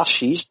Liverpool of last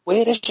season?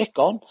 Where is it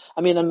gone? I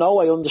mean,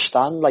 I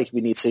understand,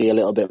 we need to be a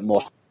little bit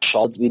more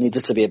solid. We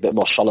needed to be a bit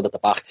more solid at the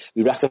back.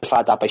 We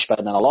rectified that by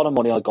spending a lot of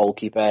money on a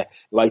goalkeeper,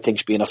 who I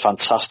think's been a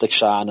fantastic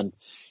signing.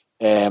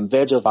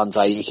 Virgil van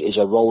Dijk is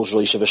a Rolls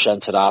Royce of a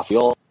centre-half. We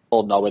all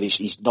know it.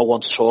 He's no one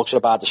talks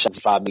about the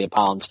 £75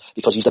 million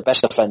because he's the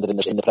best defender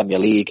in the Premier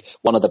League,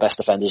 one of the best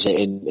defenders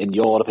in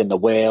Europe, in the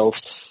world.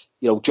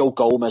 Joe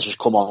Gomez has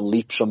come on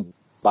leaps and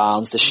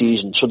bounds this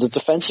season. So the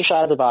defensive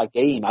side of our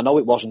game, I know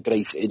it wasn't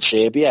great in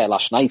Serbia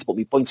last night, but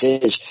my point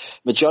is,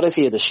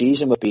 majority of the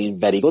season we've been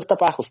very good at the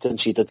back. We've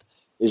conceded,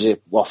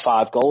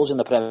 5 goals in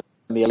the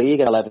Premier League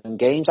in 11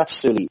 games.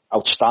 That's really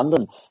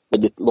outstanding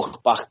when you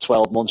look back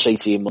 12 months,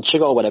 18 months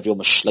ago when everyone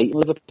was slating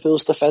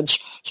Liverpool's defence.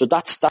 So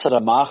that's a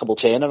remarkable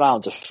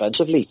turnaround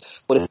defensively.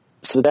 But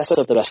it's the best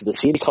of the rest of the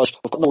team because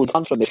we've got no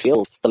one from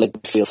midfield, the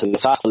midfield to the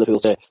attack, Liverpool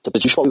to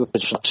produce what we were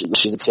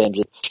producing in terms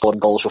of scoring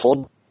goals for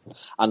fun.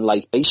 And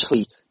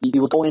basically,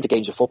 you were going into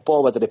games of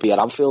football, whether it be at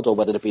Anfield or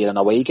whether it be an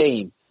away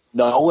game,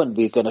 knowing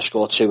we're going to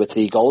score 2 or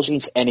 3 goals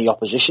against any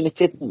opposition. It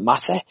didn't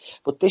matter.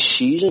 But this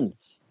season,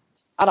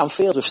 at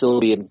Anfield we've still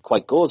been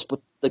quite good,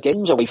 but the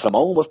games away from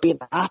home have been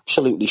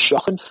absolutely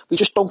shocking. We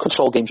just don't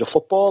control games of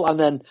football, and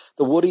then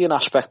the worrying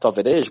aspect of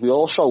it is we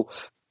also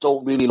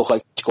don't really look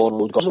like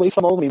scoring goals away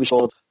from home. I mean,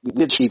 we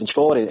didn't even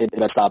score in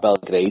Red Star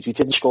Belgrade, we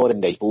didn't score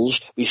in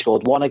Naples, we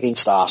scored 1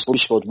 against Arsenal, we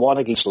scored 1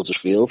 against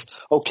Huddersfield.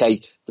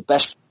 Okay, the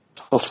best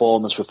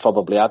performance we've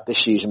probably had this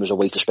season was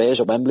away to Spurs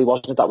at Wembley,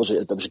 wasn't it? That was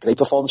a great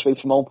performance away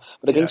from home.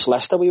 But against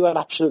Leicester, we were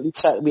absolutely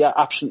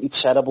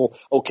terrible.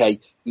 Okay,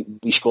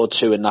 we scored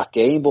 2 in that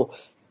game, but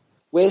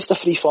where's the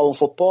free-flowing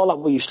football that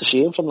we used to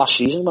see from last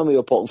season when we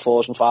were putting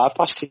 4s and 5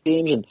 past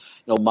teams? And,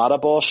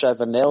 Maribor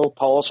 7-0,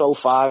 Porto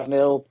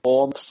 5-0,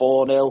 Bournemouth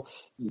 4-0,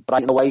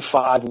 Brighton away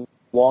 5-1.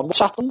 What's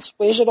happened?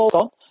 Where's it all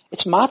gone?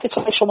 It's mad. It's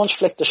like someone's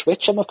flicked a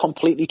switch and we've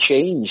completely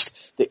changed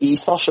the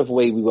ethos of the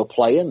way we were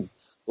playing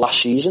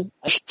last season.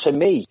 And to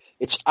me,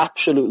 it's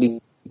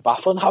absolutely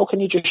baffling. How can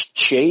you just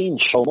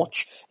change so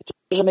much? It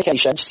doesn't make any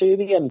sense to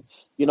me. And,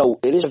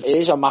 it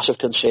is a massive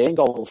concern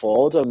going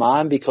forward of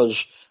mine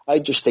because I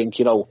just think,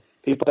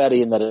 people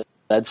burying their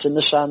heads in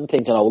the sand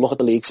thinking, look at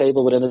the league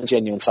table, we're in a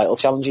genuine title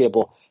challenge here.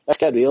 But let's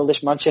get real,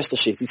 this Manchester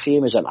City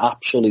team is an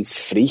absolute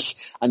freak.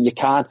 And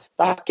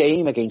that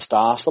game against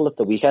Arsenal at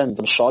the weekend,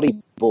 I'm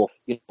sorry, but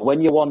when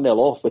you're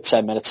 1-0 up with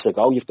 10 minutes to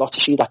go, you've got to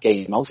see that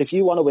game out. If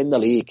you want to win the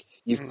league,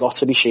 you've got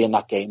to be seeing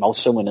that game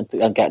out and winning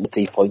and getting the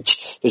 3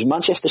 points. Because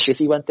Manchester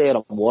City went there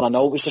and won. I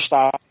know it was the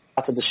start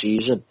of the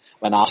season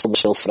when Arsenal was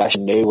still fresh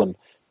and new and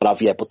but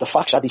the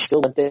fact that he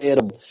still went there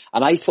and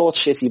I thought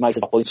City might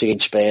have got points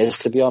against Spurs,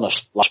 to be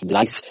honest, last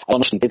night. I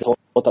honestly did thought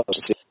that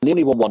was they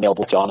only won 1-0,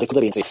 but it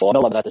could have been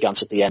 3-4-0 and had a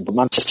chance at the end. But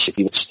Manchester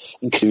City was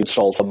in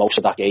control for most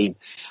of that game.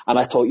 And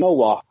I thought, you know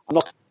what, I'm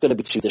not going to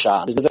be too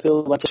disheartened.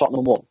 Liverpool went to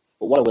Tottenham 1.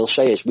 But what I will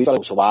say is we've got to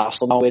go to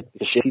Arsenal now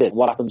because City did.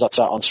 What happens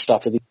on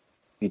Saturday?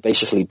 We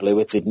basically blew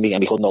it, didn't we?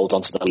 And we couldn't hold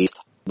on to the lead.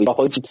 We got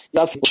points. You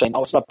have people saying,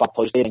 it's not bad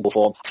points, they didn't go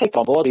form. I take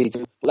on board, really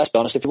do. But let's be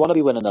honest, if you want to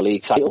be winning the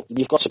league title, then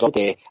you've got to go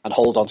there and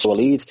hold on to a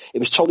lead. It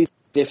was totally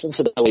different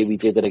to the way we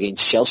did it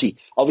against Chelsea.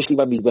 Obviously,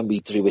 when we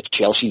drew with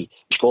Chelsea,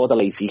 we scored a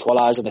late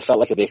equaliser and it felt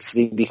like a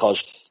victory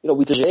because,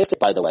 we deserved it,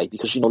 by the way,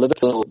 because,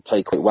 Liverpool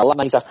played quite well that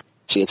night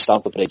actually at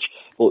Stamford Bridge.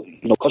 But,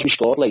 because we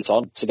scored late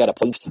on to get a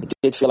point, it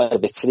did feel like a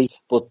victory.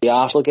 But the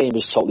Arsenal game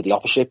was totally the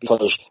opposite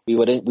because we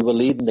were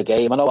leading the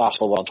game. I know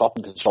Arsenal were on top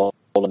and controlling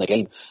the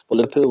game, but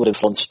Liverpool were in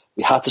front.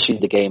 We had to see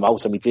the game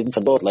out and we didn't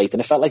and scored late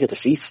and it felt like a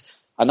defeat.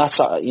 And that's,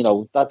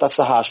 that's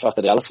the harsh fact,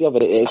 the reality of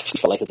it. It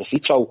actually felt like a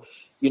defeat. So,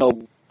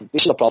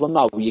 this is a problem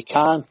now. You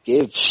can't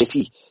give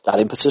City that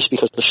impetus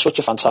because they're such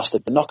a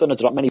fantastic. They're not going to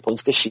drop many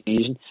points this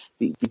season.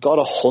 They got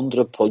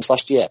 100 points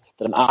last year.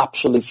 They're an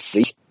absolute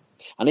freak.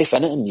 And if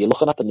anything, you're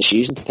looking at them this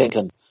season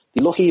thinking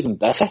they look even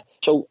better.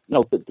 So,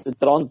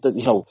 they're on.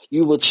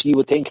 You would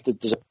think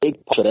that there's a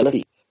big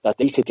possibility that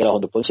they could get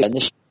 100 points again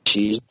this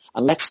season.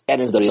 And let's get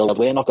into the real world.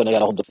 We're not going to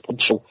get 100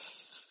 points. So,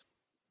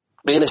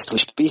 realistically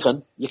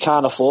speaking, you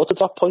can't afford to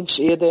drop points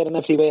here, there, and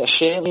everywhere.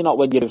 Certainly not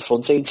when you're in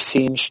front against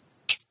teams.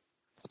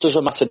 It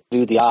doesn't matter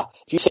who they are.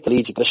 If you take the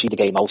lead, you've got to see the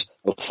game out.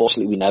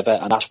 Unfortunately, we never.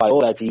 And that's why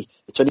already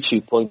it's only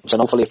 2 points. And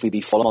hopefully, if we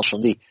beat Fulham on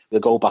Sunday,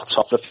 we'll go back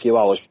top for a few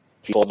hours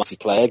before we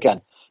play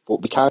again.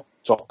 But we can't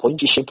drop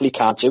points. You simply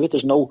can't do it.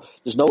 There's no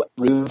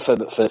room for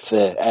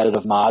error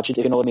of margin,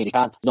 if you know what I mean. You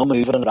can't, no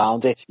moving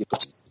around it.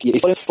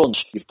 If you're in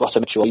front, you've got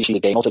to make sure you see the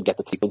game out and get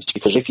the 3 points,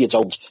 because if you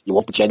don't, you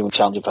won't be genuinely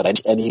challenging for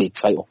any league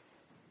title.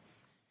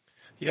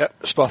 Yeah,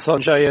 spot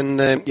on, Jay. And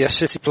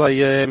City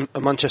play a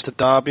Manchester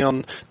derby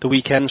on the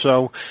weekend,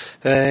 so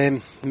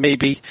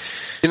maybe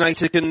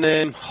United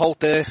can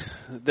halt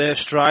their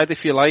stride,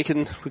 if you like,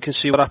 and we can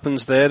see what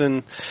happens there.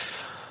 And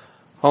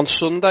on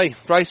Sunday.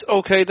 Right,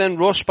 okay then,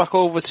 Russ, back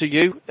over to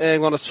you. I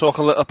want to talk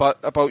a little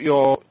about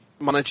your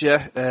manager,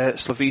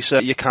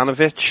 Slavisa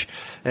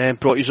Jokanovic,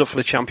 brought you up for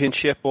the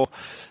championship, but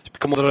it's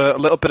become under a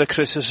little bit of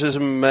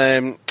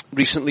criticism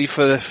recently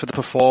for the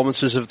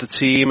performances of the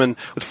team, and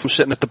from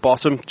sitting at the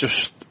bottom,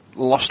 just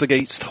lost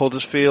against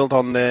Huddersfield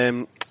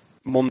on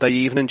Monday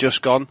evening,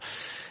 just gone.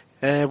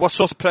 What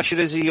sort of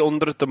pressure is he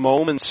under at the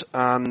moment,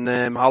 and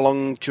how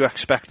long do you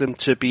expect him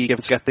to be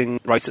able to get things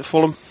right at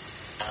Fulham?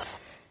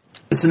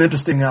 It's an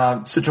interesting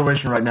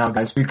situation right now,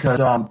 guys, because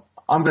I'm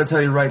going to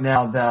tell you right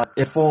now that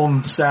if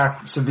Fulham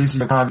sacked Slavisa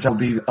Jokanovic,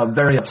 I'll be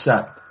very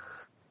upset.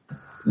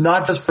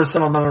 Not just for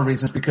sentimental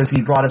reasons, because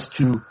he brought us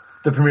to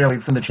the Premier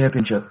League from the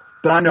Championship,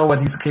 but I know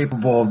what he's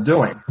capable of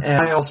doing.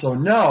 And I also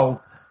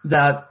know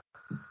that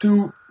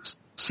to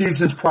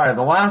seasons prior,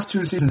 the last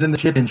 2 seasons in the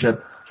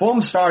championship,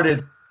 Fulham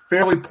started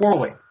fairly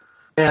poorly.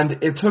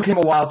 And it took him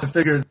a while to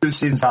figure the 2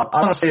 seasons out.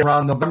 I want to say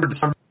around November,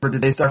 December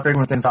did they start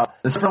figuring things out.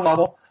 It's a different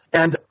level.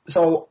 And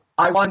so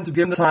I wanted to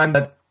give him the time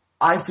that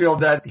I feel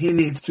that he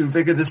needs to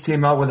figure this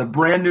team out with a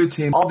brand new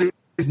team, all these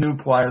new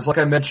players. Like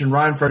I mentioned,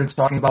 Ryan Fredericks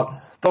talking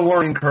about the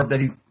learning curve that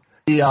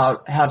he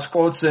has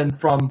quotes in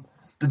from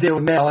the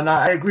Daily Mail, and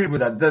I agree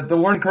with that. The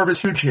learning curve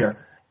is huge here.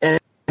 And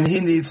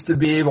he needs to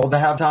be able to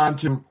have time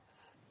to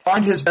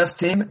find his best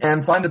team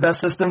and find the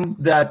best system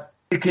that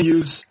he can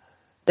use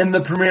in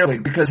the Premier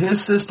League, because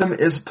his system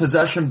is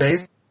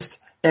possession-based,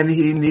 and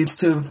he needs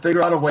to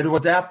figure out a way to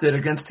adapt it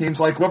against teams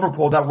like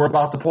Liverpool that we're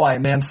about to play,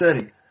 Man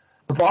City.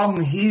 The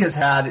problem he has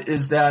had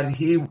is that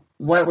he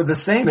went with the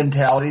same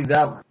mentality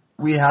that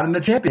we had in the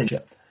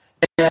championship,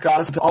 and it got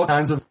us into all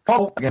kinds of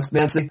trouble against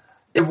Man City.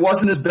 It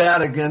wasn't as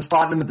bad against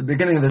Tottenham at the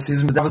beginning of the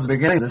season, but that was the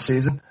beginning of the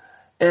season.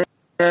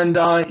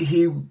 And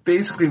he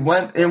basically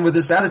went in with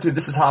this attitude: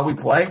 this is how we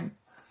play.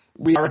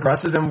 We are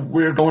aggressive, and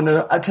we're going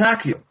to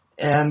attack you.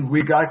 And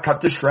we got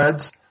cut to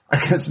shreds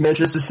against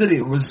Manchester City.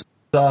 It was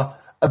a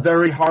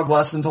very hard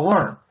lesson to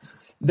learn.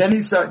 Then he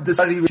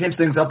decided he would change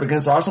things up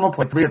against Arsenal,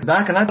 played 3 at the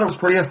back, and I thought it was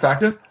pretty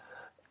effective.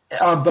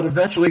 But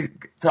eventually,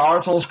 to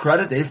Arsenal's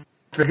credit, they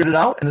figured it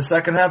out. In the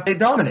second half, they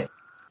dominate.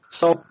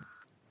 So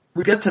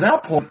we get to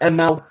that point, and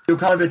now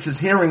Jokanovic is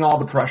hearing all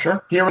the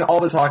pressure, hearing all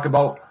the talk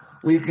about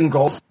leaking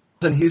goals,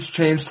 and he's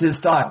changed his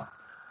style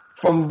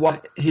from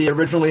what he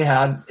originally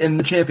had in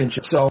the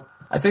championship. So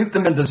I think the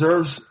man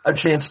deserves a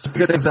chance to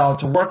figure things out,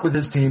 to work with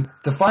his team,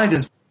 to find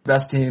his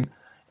best team,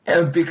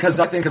 and because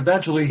I think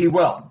eventually he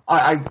will.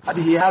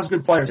 He has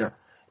good players here.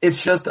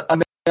 It's just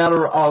a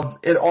matter of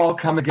it all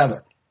coming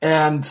together.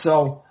 And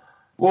so,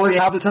 will he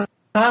have the time?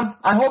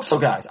 I hope so,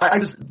 guys.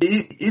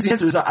 The easy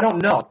answer is I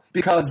don't know,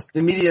 because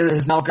the media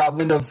has now got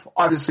wind of,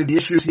 obviously, the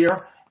issues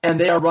here, and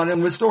they are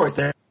running with stories.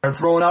 They're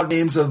throwing out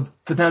names of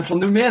potential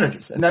new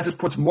managers, and that just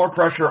puts more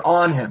pressure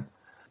on him.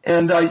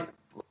 And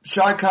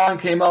Shad Khan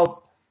came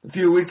out a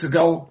few weeks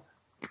ago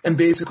and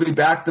basically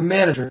backed the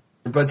manager,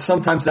 but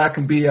sometimes that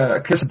can be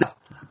a kiss of death.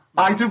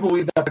 I do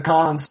believe that the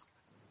Khans,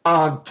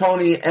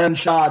 Tony and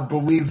Shad,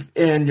 believe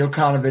in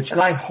Jokanovic,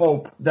 and I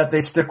hope that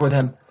they stick with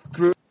him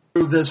through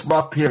this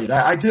rough period.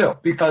 I do,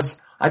 because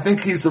I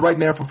think he's the right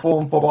man for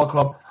Fulham Football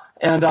Club.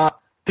 And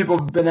people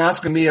have been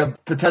asking me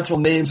of potential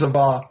names of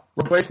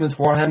replacements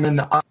for him,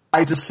 and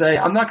I just say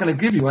I'm not going to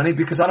give you any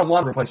because I don't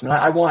want a replacement.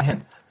 I want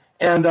him.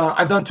 And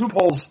I've done 2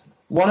 polls,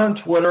 one on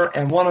Twitter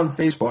and one on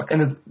Facebook,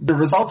 and the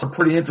results are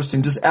pretty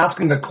interesting, just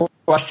asking the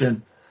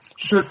question,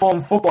 should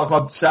Fulham Football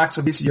Club sack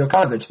Slavisa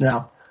Jokanovic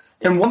now?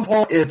 In one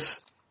poll, it's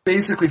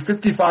basically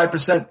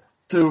 55%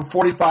 to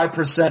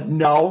 45%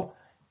 no,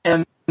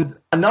 and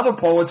another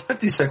poll, it's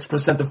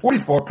 56% to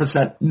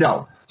 44%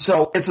 no.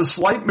 So it's a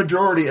slight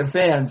majority of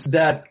fans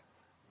that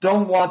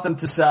don't want them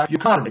to sack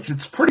Jokanovic.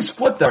 It's pretty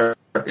split there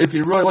if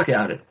you really look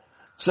at it.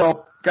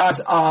 So,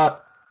 guys, I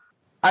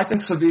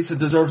think Slavisa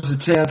deserves a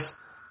chance.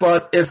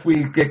 But if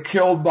we get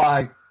killed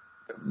by,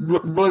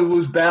 really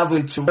lose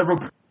badly to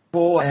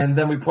Liverpool, and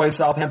then we play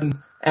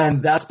Southampton,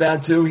 and that's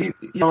bad too,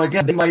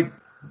 again, they might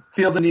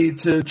feel the need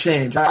to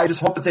change. I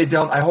just hope that they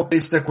don't. I hope they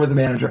stick with the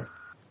manager.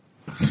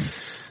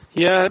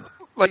 Yeah,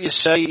 like you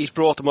say, he's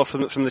brought them up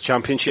from the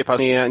Championship,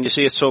 hasn't he? And you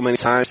see it so many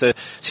times that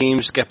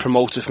teams get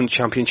promoted from the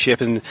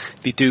Championship and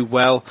they do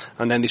well,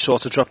 and then they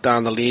sort of drop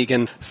down the league,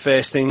 and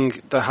first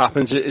thing that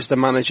happens is the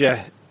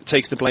manager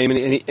takes the blame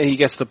and he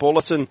gets the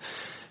bullet. And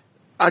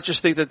I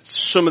just think that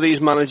some of these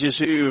managers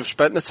who have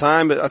spent the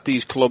time at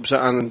these clubs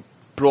and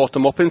brought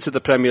them up into the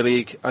Premier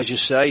League, as you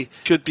say,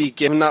 should be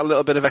given that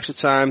little bit of extra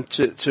time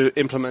to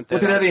implement their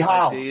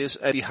ideas.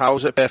 Eddie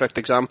Howe's a perfect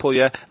example,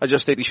 yeah. I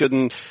just think he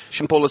shouldn't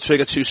pull the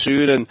trigger too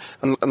soon and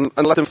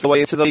let them flow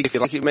into the league, if you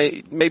like.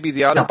 Maybe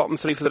they are the bottom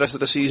 3 for the rest of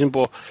the season,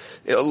 but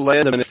it'll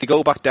learn them, and if they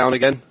go back down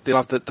again, they'll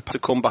have to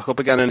come back up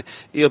again, and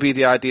he'll be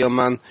the ideal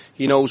man.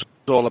 He knows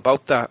all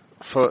about that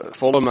for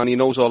Fulham, and he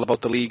knows all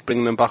about the league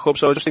bringing them back up.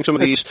 So I just think some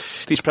of these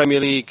Premier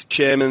League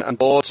chairmen and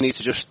boards need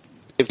to just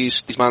give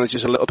these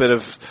managers a bit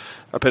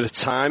of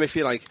time, if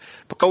you like.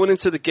 But going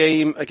into the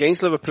game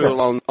against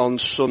Liverpool on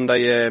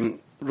Sunday,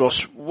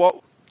 Russ,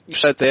 what you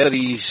said there,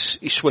 he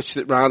switched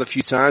it around a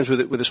few times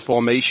with his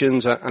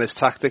formations and his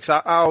tactics.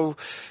 How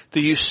do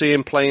you see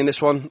him playing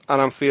this one at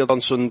Anfield on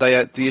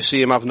Sunday? Do you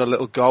see him having a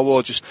little go,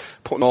 or just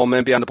putting all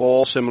men behind the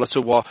ball, similar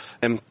to what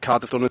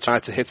Cardiff done and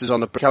tried to hit us on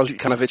the break? How's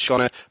Jokanovic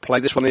going to play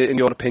this one, in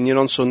your opinion,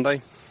 on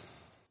Sunday?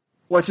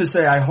 Let's just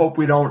say I hope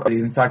we don't.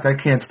 In fact, I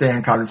can't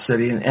stand Cardiff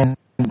City, and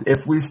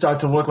if we start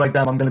to look like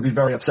them, I'm going to be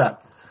very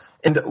upset.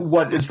 And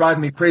what is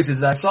driving me crazy is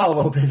that I saw a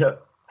little bit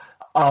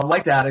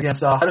like that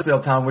against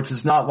Huddersfield Town, which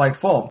is not like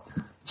Fulham.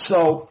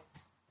 So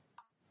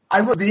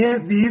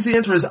the easy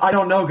answer is I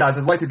don't know, guys.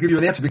 I'd like to give you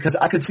an answer because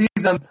I could see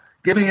them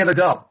giving it a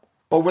go.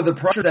 But with the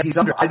pressure that he's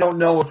under, I don't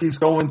know if he's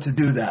going to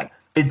do that.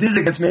 They did it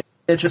against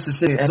Manchester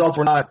City, and the results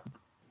were not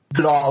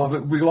good at all.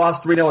 We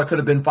lost 3-0. It could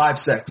have been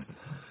 5-6.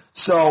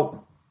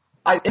 So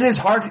in his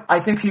heart, I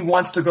think he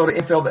wants to go to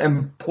Anfield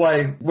and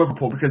play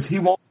Liverpool because he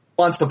won't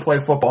wants to play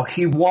football.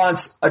 He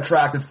wants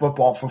attractive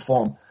football for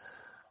Fulham.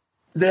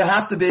 There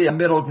has to be a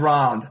middle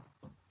ground.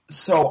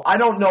 So I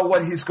don't know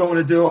what he's going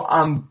to do.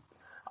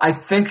 I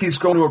think he's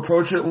going to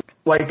approach it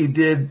like he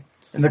did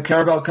in the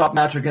Carabao Cup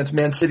match against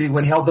Man City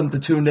when he held them to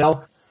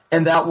 2-0.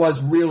 And that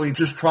was really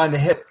just trying to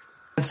hit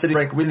Man City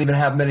break. We didn't even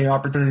have many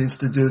opportunities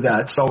to do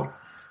that. So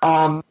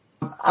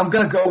I'm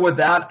going to go with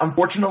that.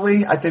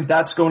 Unfortunately, I think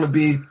that's going to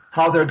be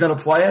how they're going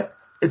to play it.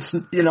 It's,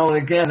 and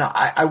again,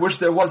 I wish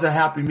there was a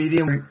happy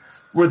medium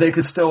where they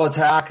could still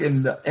attack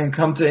and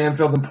come to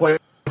Anfield and play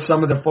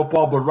some of the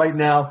football. But right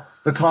now,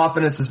 the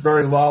confidence is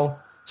very low.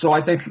 So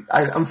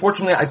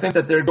unfortunately, I think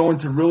that they're going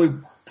to really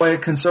play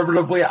it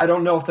conservatively. I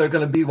don't know if they're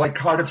going to be like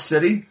Cardiff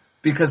City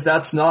because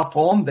that's not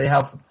Fulham. They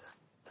have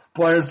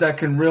players that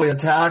can really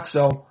attack.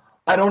 So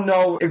I don't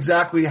know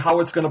exactly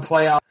how it's going to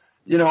play out.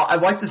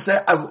 I'd like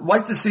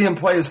to see him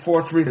play his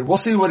 4-3. We'll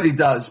see what he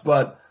does,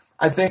 but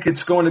I think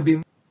it's going to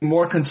be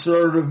more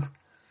conservative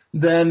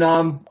than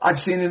I've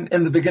seen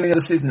in the beginning of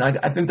the season.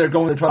 I think they're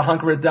going to try to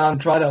hunker it down,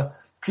 try to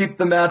keep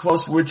the match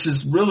close, which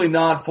is really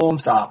not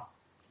Fulham's style.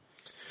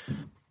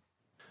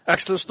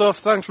 Excellent stuff.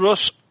 Thanks,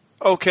 Russ.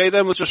 Okay,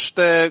 then we're just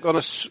going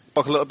to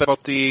talk a little bit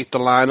about the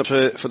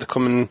lineup for the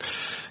coming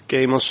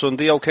game on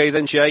Sunday. Okay,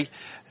 then, Jay.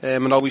 I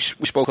know we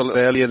spoke a little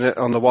earlier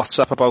on the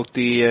WhatsApp about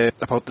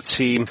the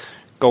team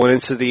going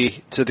into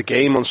the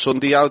game on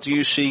Sunday. How do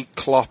you see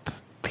Klopp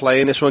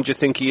playing this one? Do you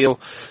think he'll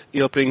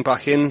bring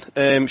back in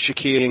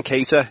Shaqiri and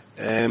Keita,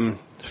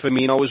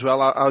 Firmino as well?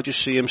 How do you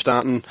see him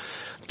starting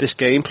this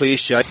game,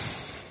 please, Jay?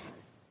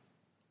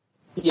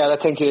 Yeah, I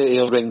think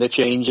he'll bring the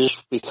changes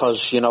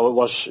because, it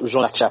was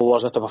unacceptable,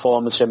 wasn't it, the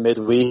performance in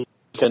midweek,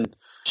 and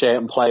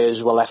certain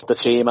players were left the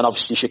team, and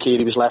obviously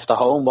Shaqiri was left at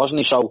home,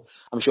 wasn't he? So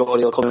I'm sure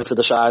he'll come into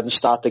the side and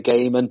start the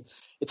game. And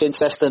it's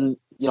interesting,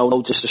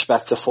 no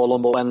disrespect to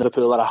Fulham, but when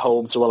Liverpool are at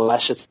home to a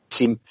lesser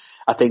team,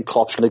 I think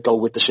Klopp's going to go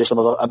with the system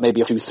of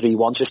maybe a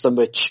 2-3-1 system,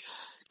 which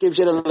gives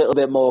you a little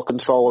bit more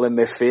control in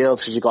midfield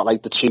because you've got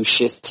like the two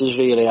shifters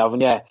really,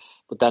 haven't you?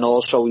 But then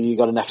also you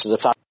got an extra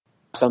attack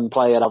and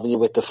player, haven't you,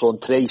 with the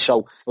front three,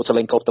 so to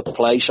link up the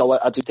play. So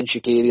I do think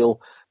Shaqiri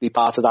will be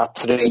part of that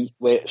three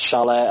with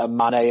Salah and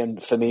Mane and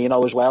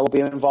Firmino as well will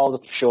be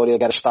involved. I'm sure he'll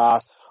get a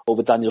start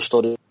over Daniel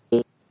Sturridge,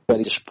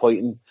 very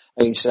disappointing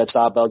against Red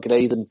Star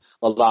Belgrade, and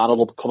Lallana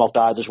will come out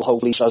there as well.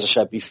 Hopefully, as I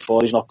said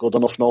before, he's not good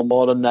enough no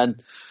more. And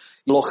then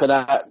looking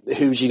at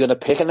who's he going to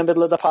pick in the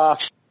middle of the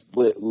park.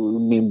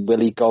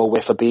 Will he go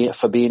with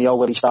Fabinho?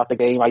 Will he start the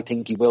game? I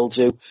think he will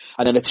do.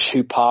 And then it's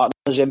two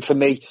partners in for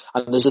me.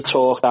 And there's a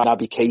talk that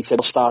Naby Keita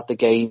will start the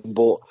game,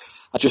 but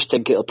I just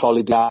think it'll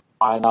probably be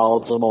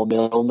Wijnaldum or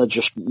Milner,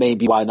 just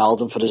maybe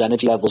Wijnaldum for his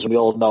energy levels. And we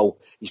all know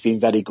he's been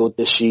very good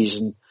this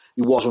season.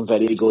 He wasn't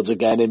very good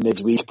again in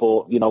midweek,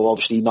 but,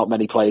 obviously not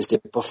many players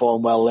did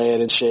perform well there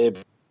in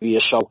Serbia.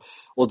 So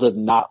other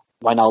than that,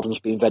 Wijnaldum's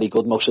been very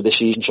good most of the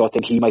season, so I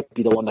think he might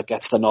be the one that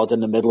gets the nod in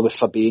the middle with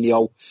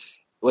Fabinho.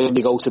 When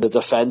you go to the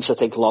defence, I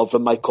think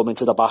Lovren might come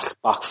into the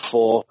back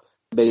four,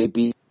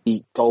 maybe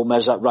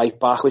Gomez at right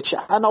back, which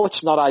I know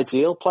it's not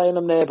ideal playing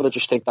him there, but I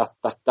just think that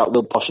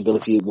will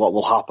possibility what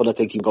will happen. I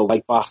think he'll go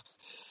right back,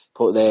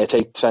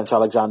 take Trent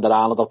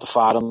Alexander-Arnold up the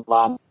far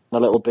line a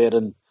little bit,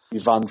 and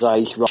Van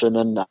Dijk, Robertson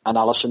and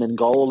Alisson in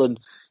goal. And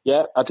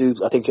yeah, I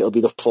think it'll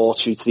be the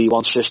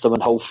 4-2-3-1 system,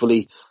 and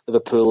hopefully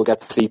Liverpool will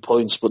get 3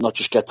 points, but not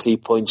just get 3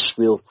 points,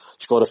 we'll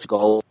score a few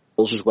goals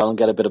as well and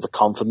get a bit of a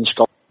confidence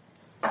goal.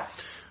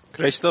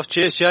 Great stuff.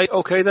 Cheers, Jay.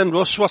 Okay then,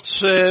 Russ,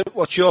 what's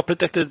your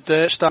predicted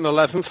starting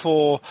 11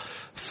 for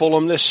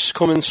Fulham this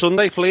coming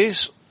Sunday,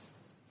 please?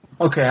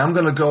 Okay, I'm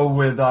going to go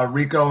with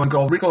Rico in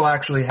goal. Rico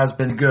actually has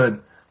been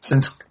good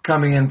since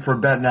coming in for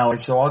Bettinelli,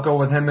 so I'll go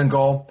with him in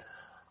goal.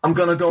 I'm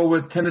going to go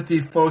with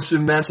Timothy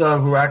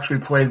Fosu-Mensah, who actually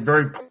played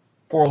very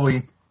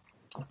poorly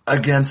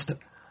against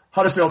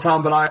Huddersfield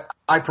Town, but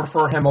I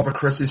prefer him over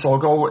Christie, so I'll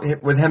go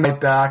with him right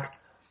back.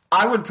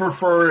 I would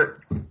prefer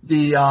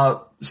the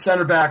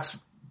center backs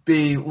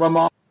be Le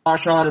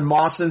Marchand and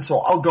Mawson, so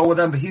I'll go with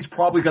him, but he's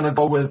probably going to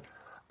go with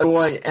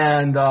Odoi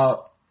and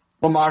Le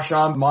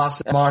Marchand,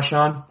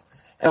 Marchand.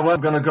 And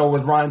I'm going to go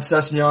with Ryan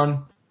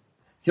Sessegnon.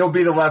 He'll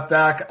be the left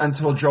back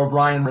until Joe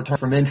Bryan returns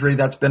from injury.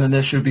 That's been an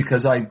issue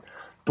because I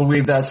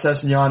believe that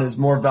Sessegnon is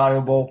more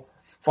valuable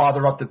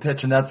farther up the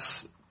pitch, and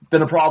that's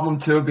been a problem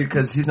too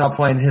because he's not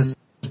playing his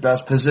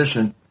best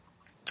position.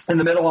 In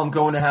the middle, I'm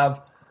going to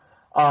have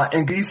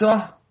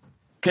Anguissa,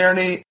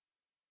 Kearney,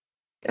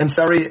 and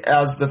Sari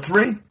as the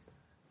three.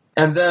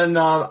 And then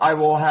I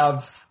will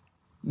have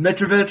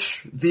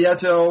Mitrovic,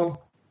 Vieto,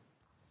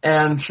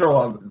 and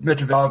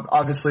Mitrovic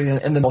obviously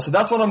in the middle. So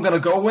that's what I'm going to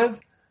go with.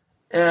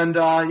 And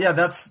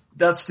that's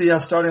the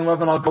starting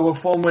 11 I'll go with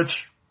Fulham,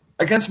 which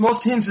against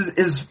most teams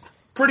is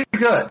pretty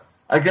good.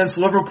 Against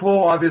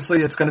Liverpool,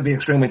 obviously, it's going to be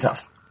extremely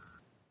tough.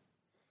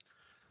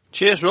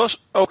 Cheers, Russ.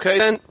 Okay,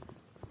 then.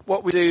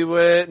 What we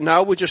do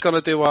now, we're just going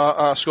to do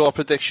our score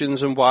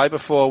predictions and why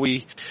before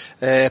we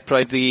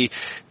play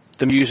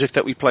the music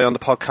that we play on the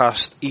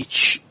podcast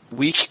each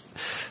week.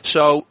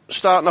 So,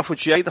 starting off with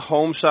Jay, the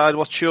home side,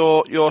 what's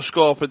your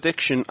score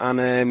prediction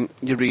and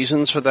your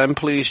reasons for them,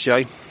 please,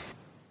 Jay?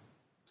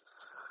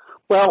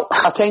 Well,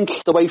 I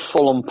think the way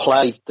Fulham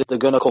play, they're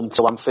going to come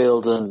to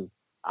Anfield, and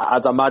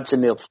I'd imagine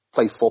they'll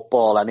play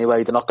football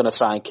anyway. They're not going to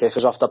try and kick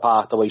us off the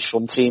park the way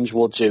some teams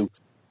would do.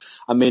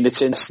 I mean,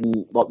 it's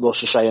interesting what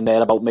Russ was saying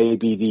there about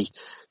maybe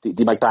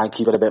they might try and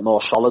keep it a bit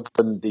more solid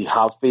than they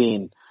have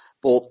been.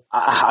 But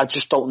I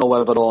just don't know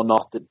whether or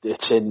not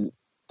it's in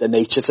the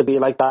nature to be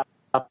like that,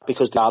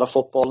 because they are a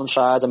footballing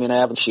side. I mean, I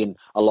haven't seen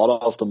a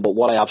lot of them, but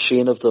what I have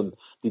seen of them,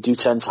 they do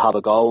tend to have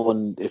a go.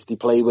 And if they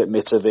play with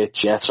Mitrovic,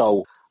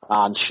 Eto'o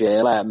and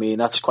Shearer, I mean,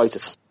 that's quite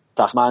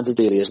attack-minded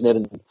really, isn't it?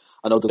 And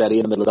I know they're very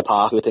in the middle of the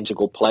park, who I think's a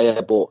good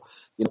player, but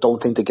you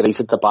don't think they're great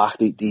at the back.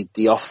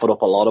 They offer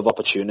up a lot of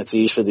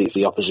opportunities for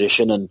the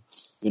opposition. And,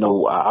 you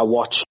know, I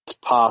watched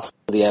part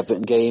of the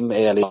Everton game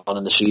early on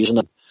in the season,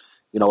 and,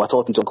 you know, I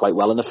thought they'd done quite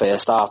well in the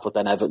first half, but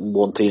then Everton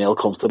won 3-0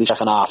 comfortably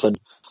second half, and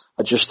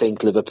I just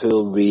think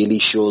Liverpool really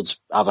should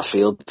have a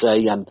field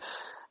day. And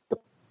the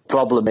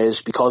problem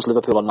is, because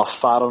Liverpool are not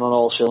firing on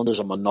all cylinders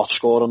and we're not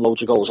scoring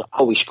loads of goals.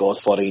 We scored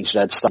 4 against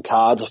Red Star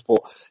Cardiff, but,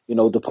 you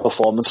know, the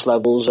performance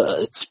levels,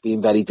 it's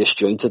been very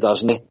disjointed,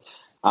 hasn't it?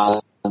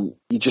 And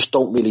you just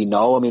don't really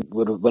know. I mean,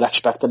 we're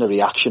expecting a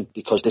reaction,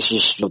 because this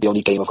is, you know, the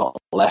only game we've got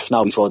left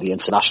now before the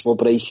international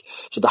break.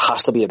 So there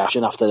has to be a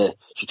reaction after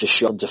such a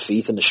shock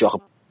defeat and a shock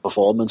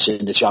performance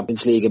in the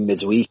Champions League in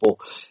midweek. But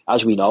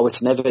as we know,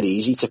 it's never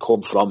easy to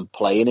come from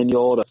playing in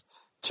Europe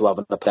to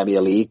having a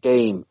Premier League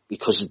game,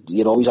 because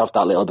you always have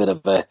that little bit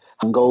of a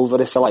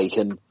hangover, if you like.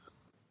 And,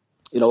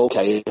 you know,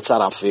 okay, it's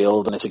at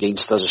Anfield and it's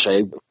against, as I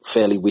say,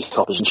 fairly weak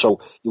opposition, so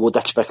you would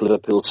expect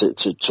Liverpool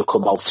to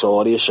come out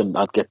victorious and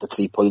get the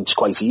 3 points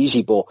quite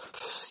easy. But,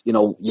 you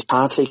know, you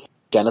can't take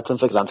anything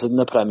for granted in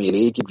the Premier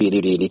League. You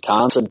really, really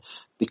can't. And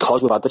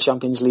because we've had the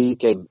Champions League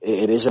game,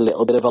 it is a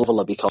little bit of a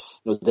leveler, because,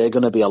 you know, they're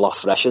going to be a lot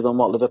fresher than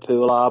what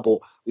Liverpool are, but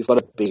we've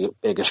got a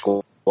bigger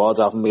squad,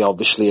 haven't we,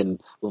 obviously,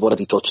 and we've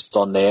already touched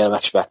on there. I'm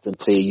expecting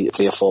three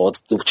or four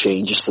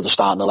changes to the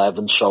starting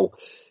 11, so,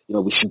 you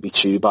know, we shouldn't be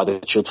too bad.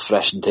 It should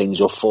freshen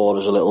things up for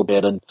us a little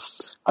bit, and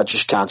I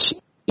just can't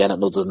see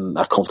anything other than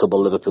a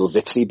comfortable Liverpool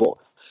victory. But,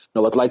 you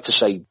know, I'd like to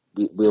say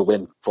we'll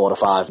win 4 or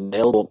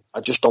 5-0, but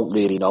I just don't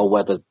really know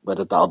whether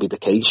that'll be the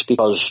case,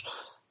 because,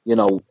 you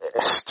know,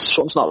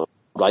 something's not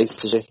right,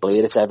 is it?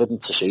 It's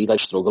evident to see they're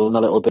struggling a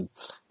little bit.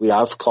 We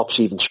have, Klopp's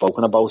even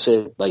spoken about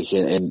it, like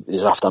in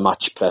his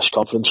after-match press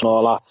conference and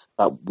all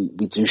that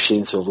we do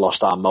seem to have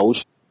lost our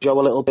mojo a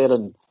little bit,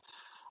 and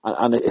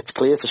it's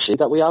clear to see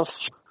that we have.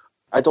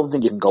 I don't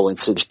think you can go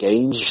into these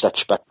games just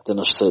expecting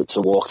us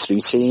to walk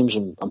through teams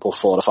and put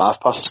 4 or 5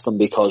 past them,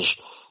 because,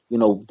 you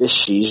know, this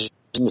season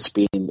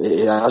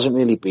it hasn't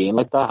really been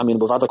like that. I mean,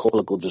 we've had a couple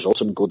of good results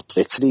and good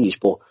victories,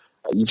 but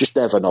you just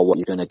never know what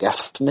you're going to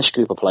get from this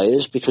group of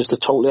players, because they're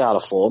totally out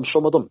of form,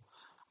 some of them.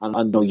 And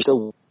I know you're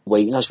still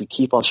waiting, as we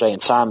keep on saying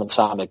time and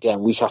time again,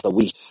 week after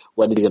week,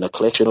 when are they going to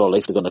click? Sooner or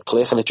later they're going to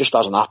click, and it just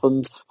hasn't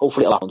happened.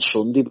 Hopefully it'll happen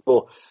Sunday.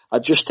 But I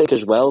just think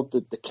as well,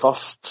 the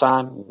kick-off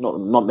time,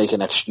 not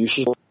making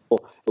excuses, but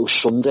it was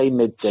Sunday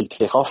midday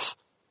kick-off.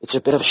 It's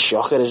a bit of a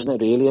shocker, isn't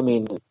it, really? I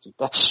mean,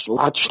 I just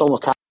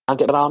can't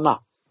get around that.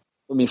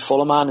 I mean,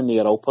 Fulham are in the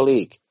Europa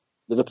League.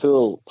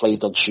 Liverpool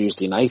played on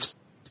Tuesday night.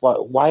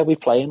 Why are we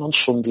playing on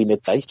Sunday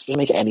midday? It doesn't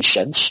make any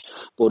sense.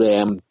 But,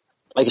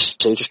 like I say,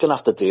 we're just going to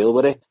have to deal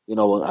with it, you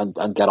know,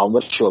 and get on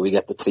with it. Sure, we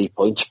get the 3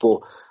 points, but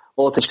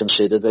all things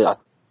considered, I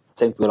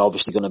think we're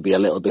obviously going to be a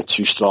little bit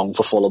too strong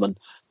for Fulham, and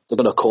they're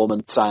going to come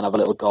and try and have a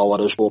little go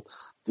at us, but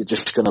they're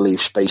just going to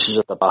leave spaces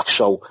at the back.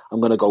 So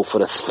I'm going to go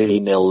for a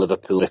 3-0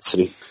 Liverpool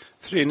victory.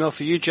 3-0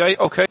 for you, Jay.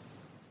 Okay.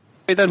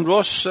 Then,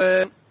 Russ,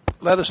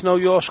 let us know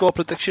your score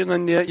prediction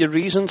and your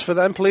reasons for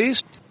them,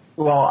 please.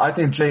 Well, I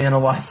think Jay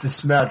analyzed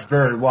this match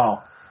very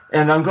well.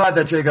 And I'm glad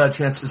that Jay got a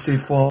chance to see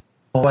Fulham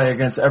play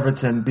against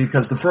Everton,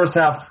 because the first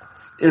half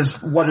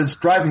is what is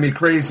driving me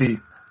crazy,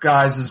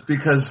 guys, is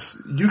because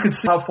you can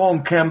see how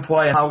Fulham can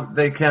play, how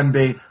they can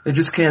be. They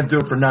just can't do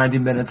it for 90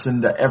 minutes,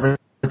 and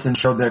Everton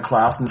showed their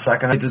class in the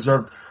second. They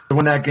deserved to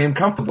win that game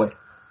comfortably.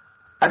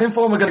 I think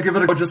Fulham are going to give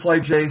it a go, just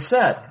like Jay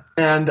said.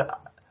 And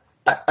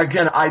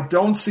again, I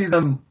don't see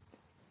them,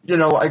 you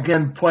know,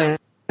 again playing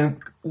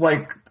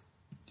like,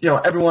 you know,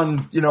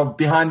 everyone, you know,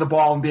 behind the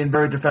ball and being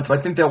very defensive.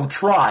 I think they will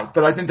try,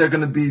 but I think they're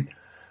going to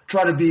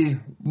try to be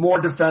more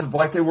defensive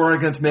like they were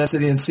against Man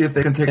City, and see if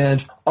they can take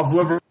advantage of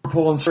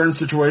Liverpool in certain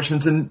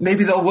situations. And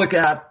maybe they'll look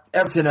at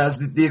Everton as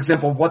the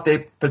example of what they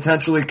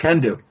potentially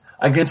can do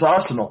against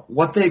Arsenal.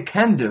 What they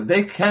can do.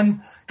 They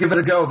can give it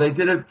a go. They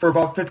did it for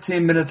about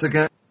 15 minutes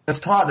against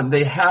Tottenham.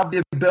 They have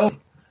the ability.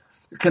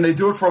 Can they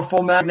do it for a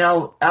full match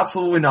now?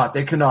 Absolutely not.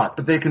 They cannot.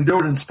 But they can do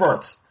it in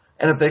spurts.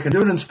 And if they can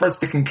do it in spurts,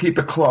 they can keep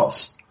it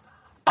close.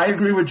 I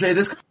agree with Jay.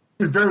 This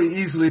could very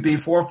easily be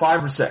 4,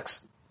 5, or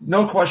 6.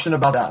 No question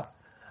about that.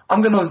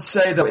 I'm going to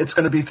say that it's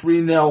going to be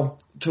 3-0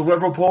 to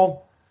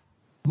Liverpool.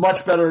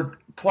 Much better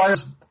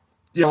players.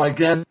 You know,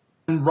 again,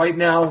 right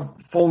now,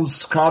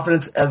 Fulham's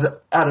confidence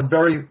at a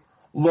very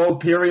low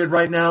period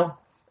right now.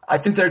 I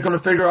think they're going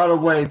to figure out a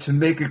way to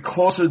make it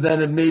closer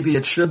than maybe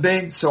it should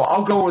be. So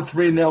I'll go with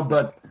 3-0,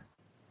 but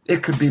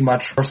it could be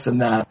much worse than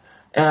that.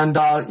 And,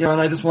 you know,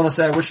 and I just want to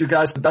say I wish you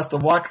guys the best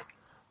of luck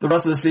the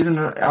rest of the season.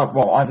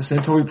 Well, obviously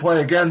until we play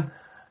again,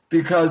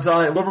 because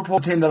Liverpool,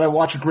 a team that I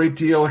watch a great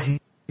deal here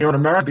in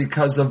America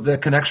because of the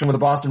connection with the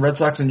Boston Red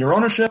Sox and your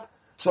ownership.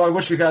 So I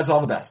wish you guys all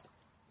the best.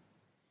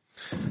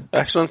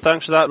 Excellent,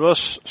 thanks for that,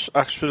 Russ.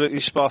 Absolutely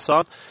spot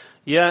on.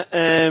 Yeah,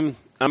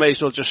 I may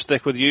as well just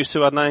stick with you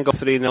two, hadn't I, and go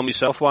 3-0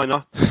 myself, why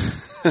not?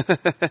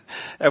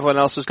 Everyone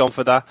else has gone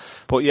for that.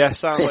 But yeah,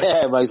 sounds like...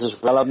 yeah, might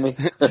as well have me.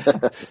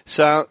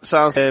 sounds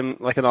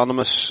like an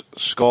anonymous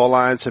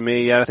scoreline to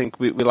me. Yeah, I think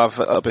we'll have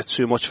a bit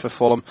too much for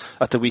Fulham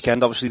at the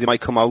weekend. Obviously, they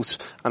might come out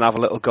and have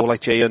a little go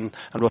like Jay and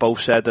Rob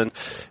both said, and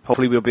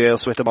hopefully we'll be able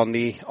to hit them on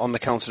the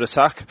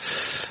counter-attack.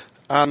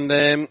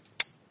 And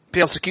be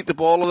able to keep the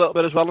ball a little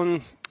bit as well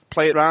and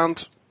play it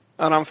round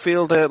at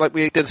Anfield like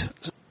we did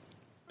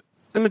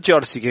the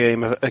majority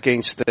game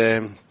against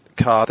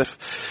Cardiff.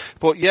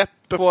 But yeah,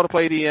 before I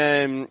play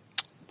the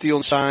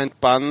unsigned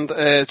band,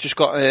 just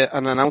got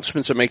an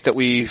announcement to make that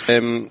we've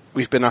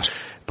been asked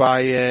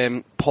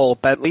by Paul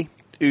Bentley,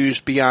 who's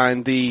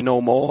behind the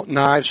No More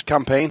Knives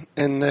campaign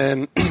in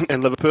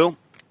Liverpool.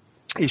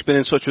 He's been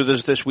in touch with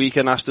us this week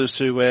and asked us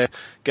to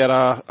get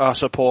our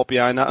support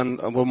behind that,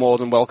 and we're more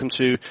than welcome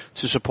to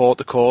support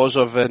the cause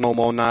of No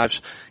More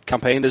Knives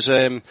campaign. There's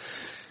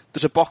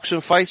a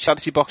boxing fight,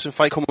 charity boxing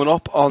fight coming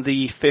up on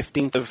the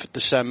 15th of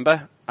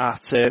December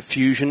at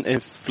Fusion in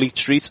Fleet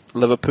Street,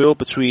 Liverpool,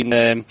 between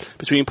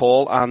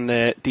Paul and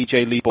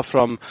DJ Lee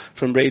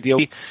from Radio.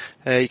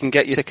 You can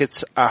get your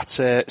tickets at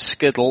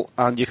Skiddle,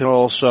 and you can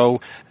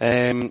also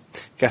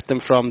get them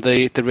from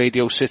the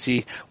Radio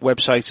City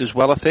website as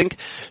well, I think.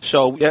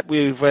 So yeah,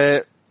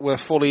 we're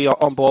fully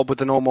on board with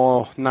the No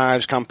More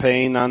Knives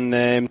campaign,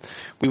 and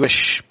we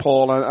wish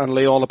Paul and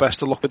Lee all the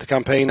best of luck with the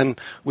campaign, and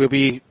we'll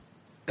be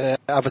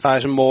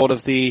advertising more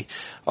of the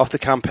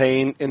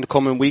campaign in the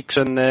coming weeks,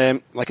 and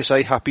like I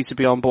say, happy to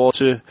be on board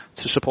to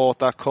support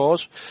that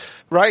cause.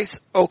 Right,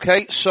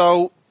 okay,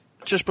 so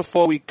just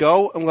before we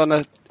go, I'm going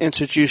to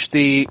introduce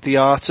the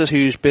artist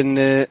who's been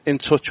in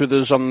touch with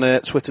us on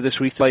Twitter this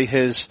week to play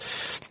his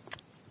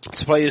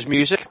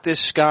music.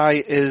 This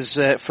guy is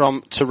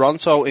from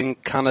Toronto in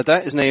Canada.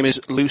 His name is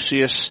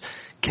Lucius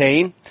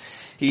Kane.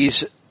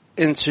 He's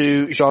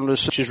into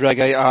genres such as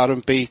reggae,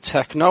 R&B,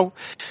 techno.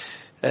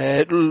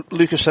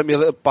 Lucas sent me a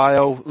little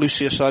bio,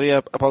 Lucius,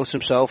 about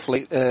himself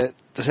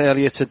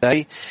earlier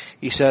today.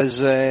 He says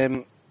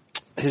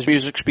his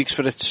music speaks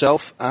for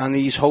itself, and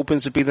he's hoping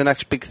to be the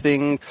next big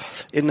thing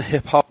in the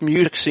hip-hop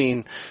music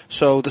scene.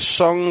 So the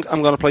song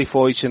I'm going to play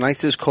for you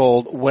tonight is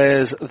called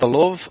Where's the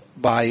Love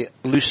by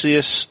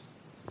Lucius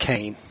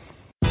Kane.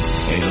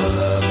 Ain't no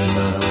love in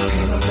the hood,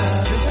 ain't no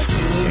love,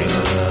 ain't no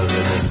love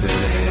in the city,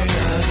 ain't no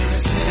love in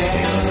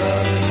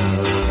the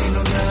hood, ain't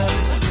no love,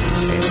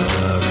 ain't no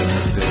love in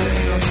the city,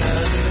 ain't no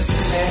love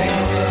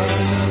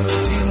in the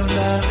hood, ain't no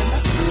love,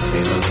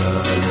 ain't no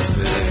love in the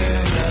city,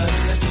 ain't no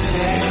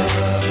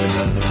love in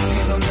the hood,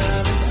 ain't no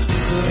love,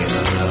 ain't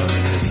no love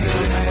in the city.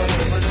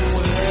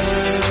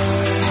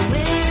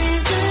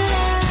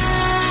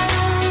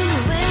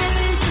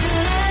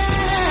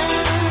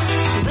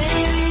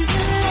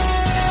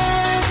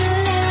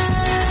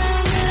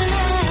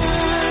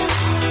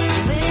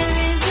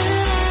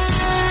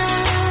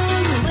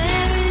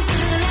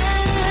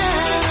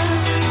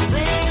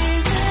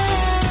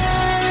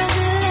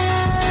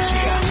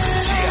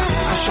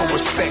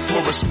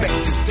 Respect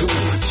is due,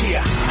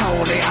 yeah. I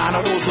only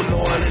honor those who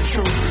loyal and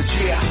true,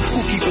 yeah.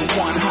 Who keep it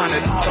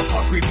 100, all the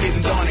fuckery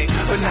been done it.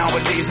 But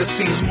nowadays it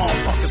seems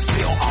motherfuckers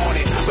still on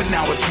it. But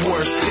now it's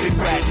worse, they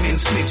ratting and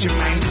snitching,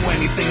 man. Do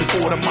anything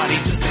for the money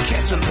just to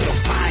catch a little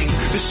fine.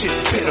 The shit's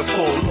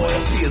pitiful,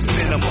 loyalty is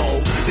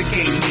minimal. The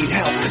game need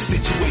help, the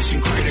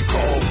situation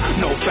critical.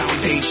 No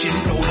foundation,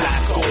 no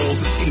life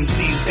goals. It seems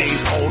these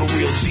days all the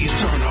real G's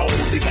turn old.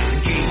 They got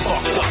the game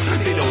fucked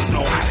up, they don't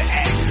know how to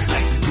act.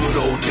 Like the good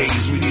old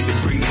days, we need to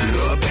bring the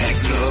love back,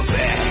 love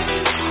back.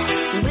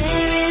 Where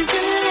is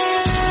the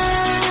love?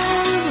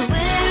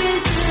 Where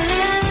is the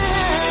love?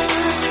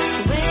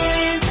 Where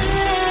is the love?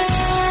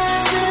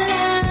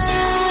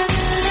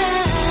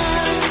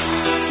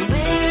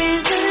 Where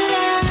is the love? Where is the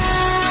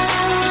love?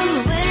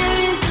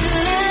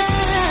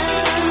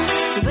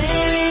 Where is the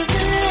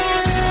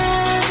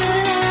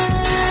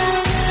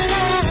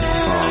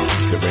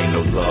love? There ain't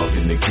no love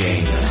in the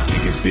game.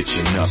 Niggas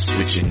bitching up,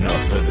 switching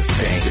up for the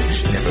fame.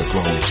 Never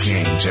gonna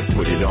change, I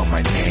put it on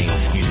my name.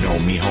 You know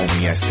me,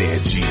 homie, I stay a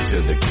G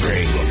to the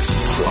grave.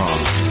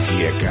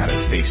 Yeah, gotta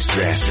stay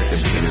strapped. Them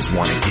niggas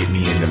wanna get me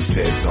in them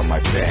feds on my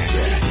back.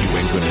 You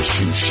ain't gonna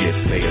shoot shit,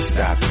 player,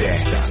 stop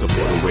that. So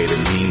put away the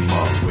meme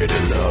up, where the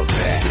love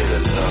at? Where the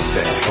love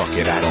at? Fuck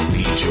it, I don't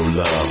need your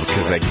love,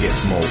 cause I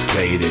get more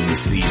play than the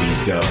CD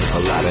does. A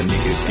lot of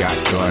niggas got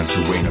guns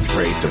who ain't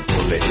afraid to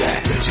pull it.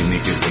 Bet you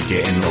niggas ain't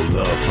getting no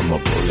love from a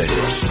bullet.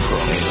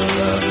 Ain't no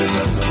love in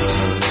the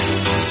hood.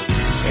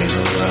 Ain't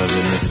no love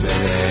in the city.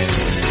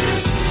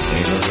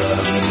 Ain't no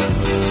love in the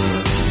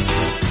hood.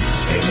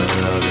 Ain't no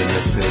love in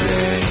the city.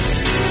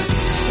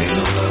 Ain't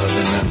no love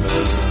in the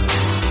hood.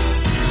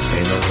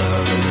 Ain't no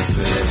love in the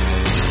city.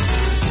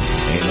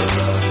 Ain't no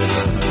love in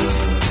the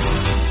hood.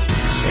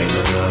 Ain't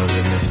no love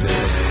in the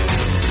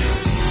city.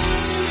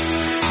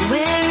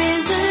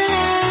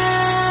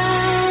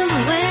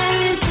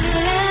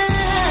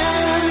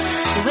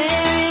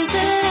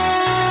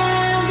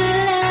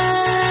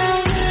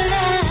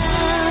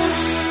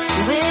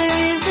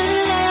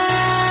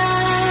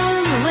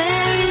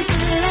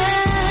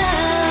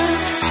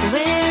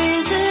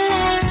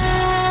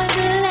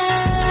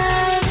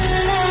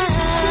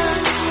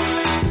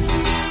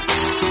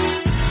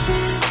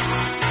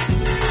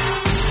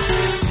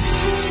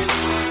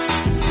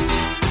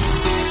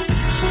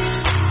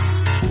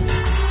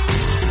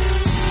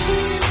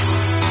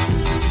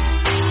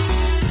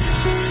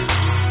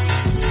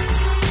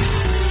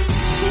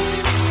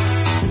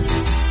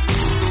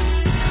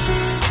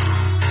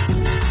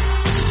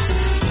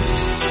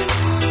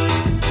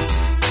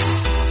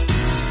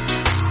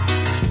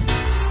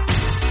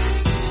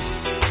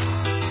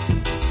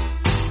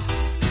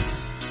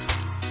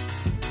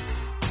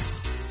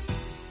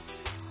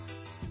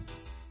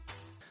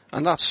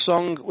 and that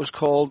song was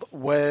called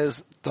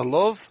Where's the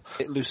Love?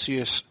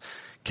 Lucius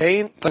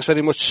Kane. Thanks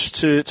very much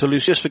to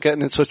Lucius for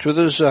getting in touch with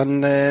us,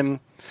 and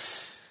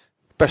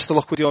best of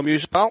luck with your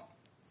music, pal.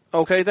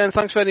 Okay then,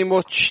 thanks very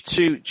much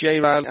to Jay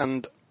Ryan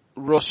and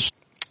Russ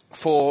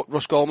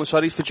Goldman,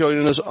 for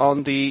joining us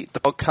on the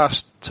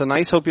podcast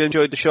tonight. Hope you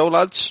enjoyed the show,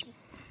 lads.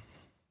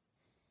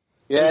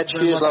 Yeah,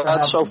 cheers,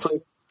 lads.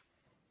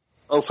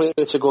 Hopefully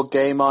it's a good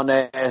game on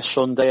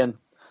Sunday and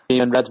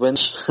Red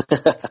wins.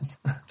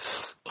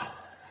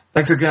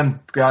 Thanks again,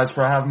 guys,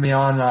 for having me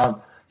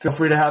on. Feel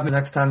free to have me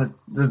next time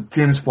the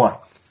teams play.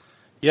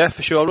 Yeah,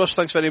 for sure, Russ.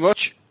 Thanks very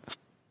much.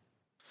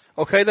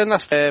 Okay, then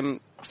that's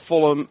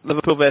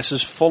Liverpool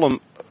versus Fulham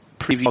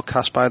preview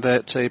podcast by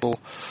the table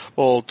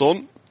all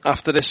done.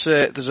 After this,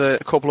 there's a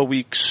couple of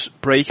weeks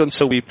break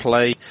until we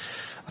play.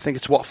 I think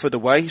it's Watford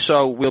away,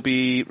 so we'll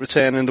be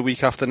returning the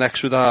week after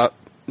next with our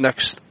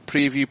next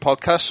preview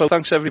podcast. So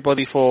thanks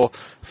everybody for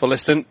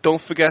listening. Don't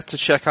forget to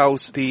check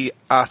out the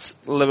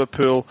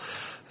 @Liverpool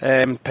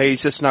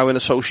page that's now in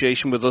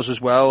association with us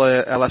as well.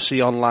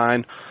 LFC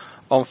Online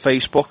on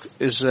Facebook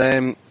is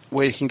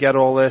where you can get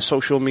all their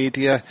social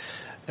media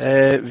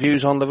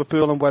views on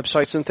Liverpool and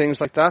websites and things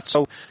like that.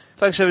 So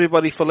thanks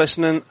everybody for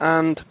listening,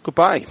 and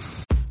goodbye.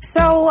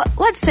 So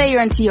let's say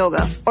you're into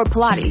yoga or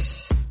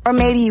Pilates, or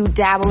maybe you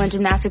dabble in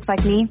gymnastics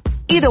like me.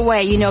 Either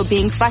way, you know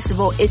being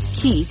flexible is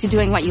key to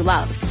doing what you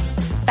love.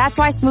 That's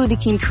why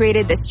Smoothie King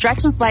created the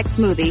Stretch and Flex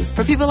smoothie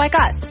for people like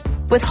us,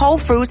 with whole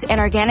fruits and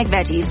organic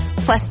veggies,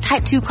 plus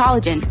type 2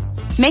 collagen.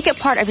 Make it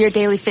part of your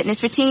daily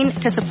fitness routine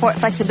to support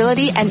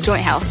flexibility and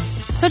joint health.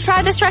 So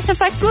try the Stretch and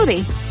Flex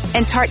smoothie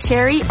in tart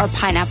cherry or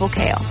pineapple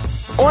kale.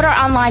 Order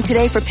online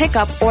today for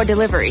pickup or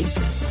delivery.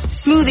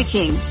 Smoothie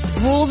King,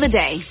 rule the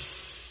day.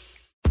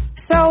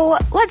 So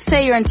let's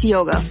say you're into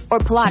yoga or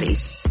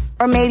Pilates,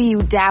 or maybe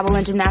you dabble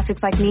in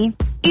gymnastics like me.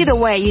 Either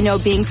way, you know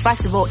being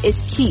flexible is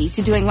key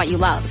to doing what you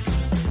love.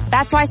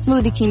 That's why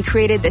Smoothie King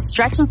created the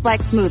Stretch and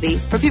Flex smoothie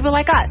for people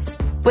like us,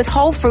 with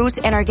whole fruits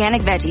and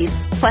organic veggies,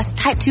 plus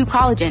type 2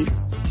 collagen.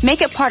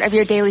 Make it part of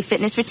your daily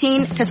fitness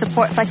routine to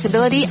support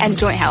flexibility and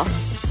joint health.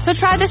 So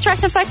try the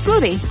Stretch and Flex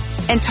smoothie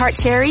in tart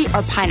cherry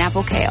or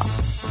pineapple kale.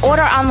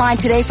 Order online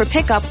today for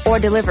pickup or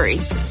delivery.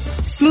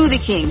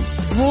 Smoothie King,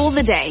 rule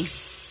the day.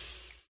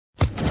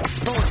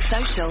 Sports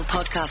Social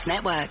Podcast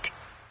Network.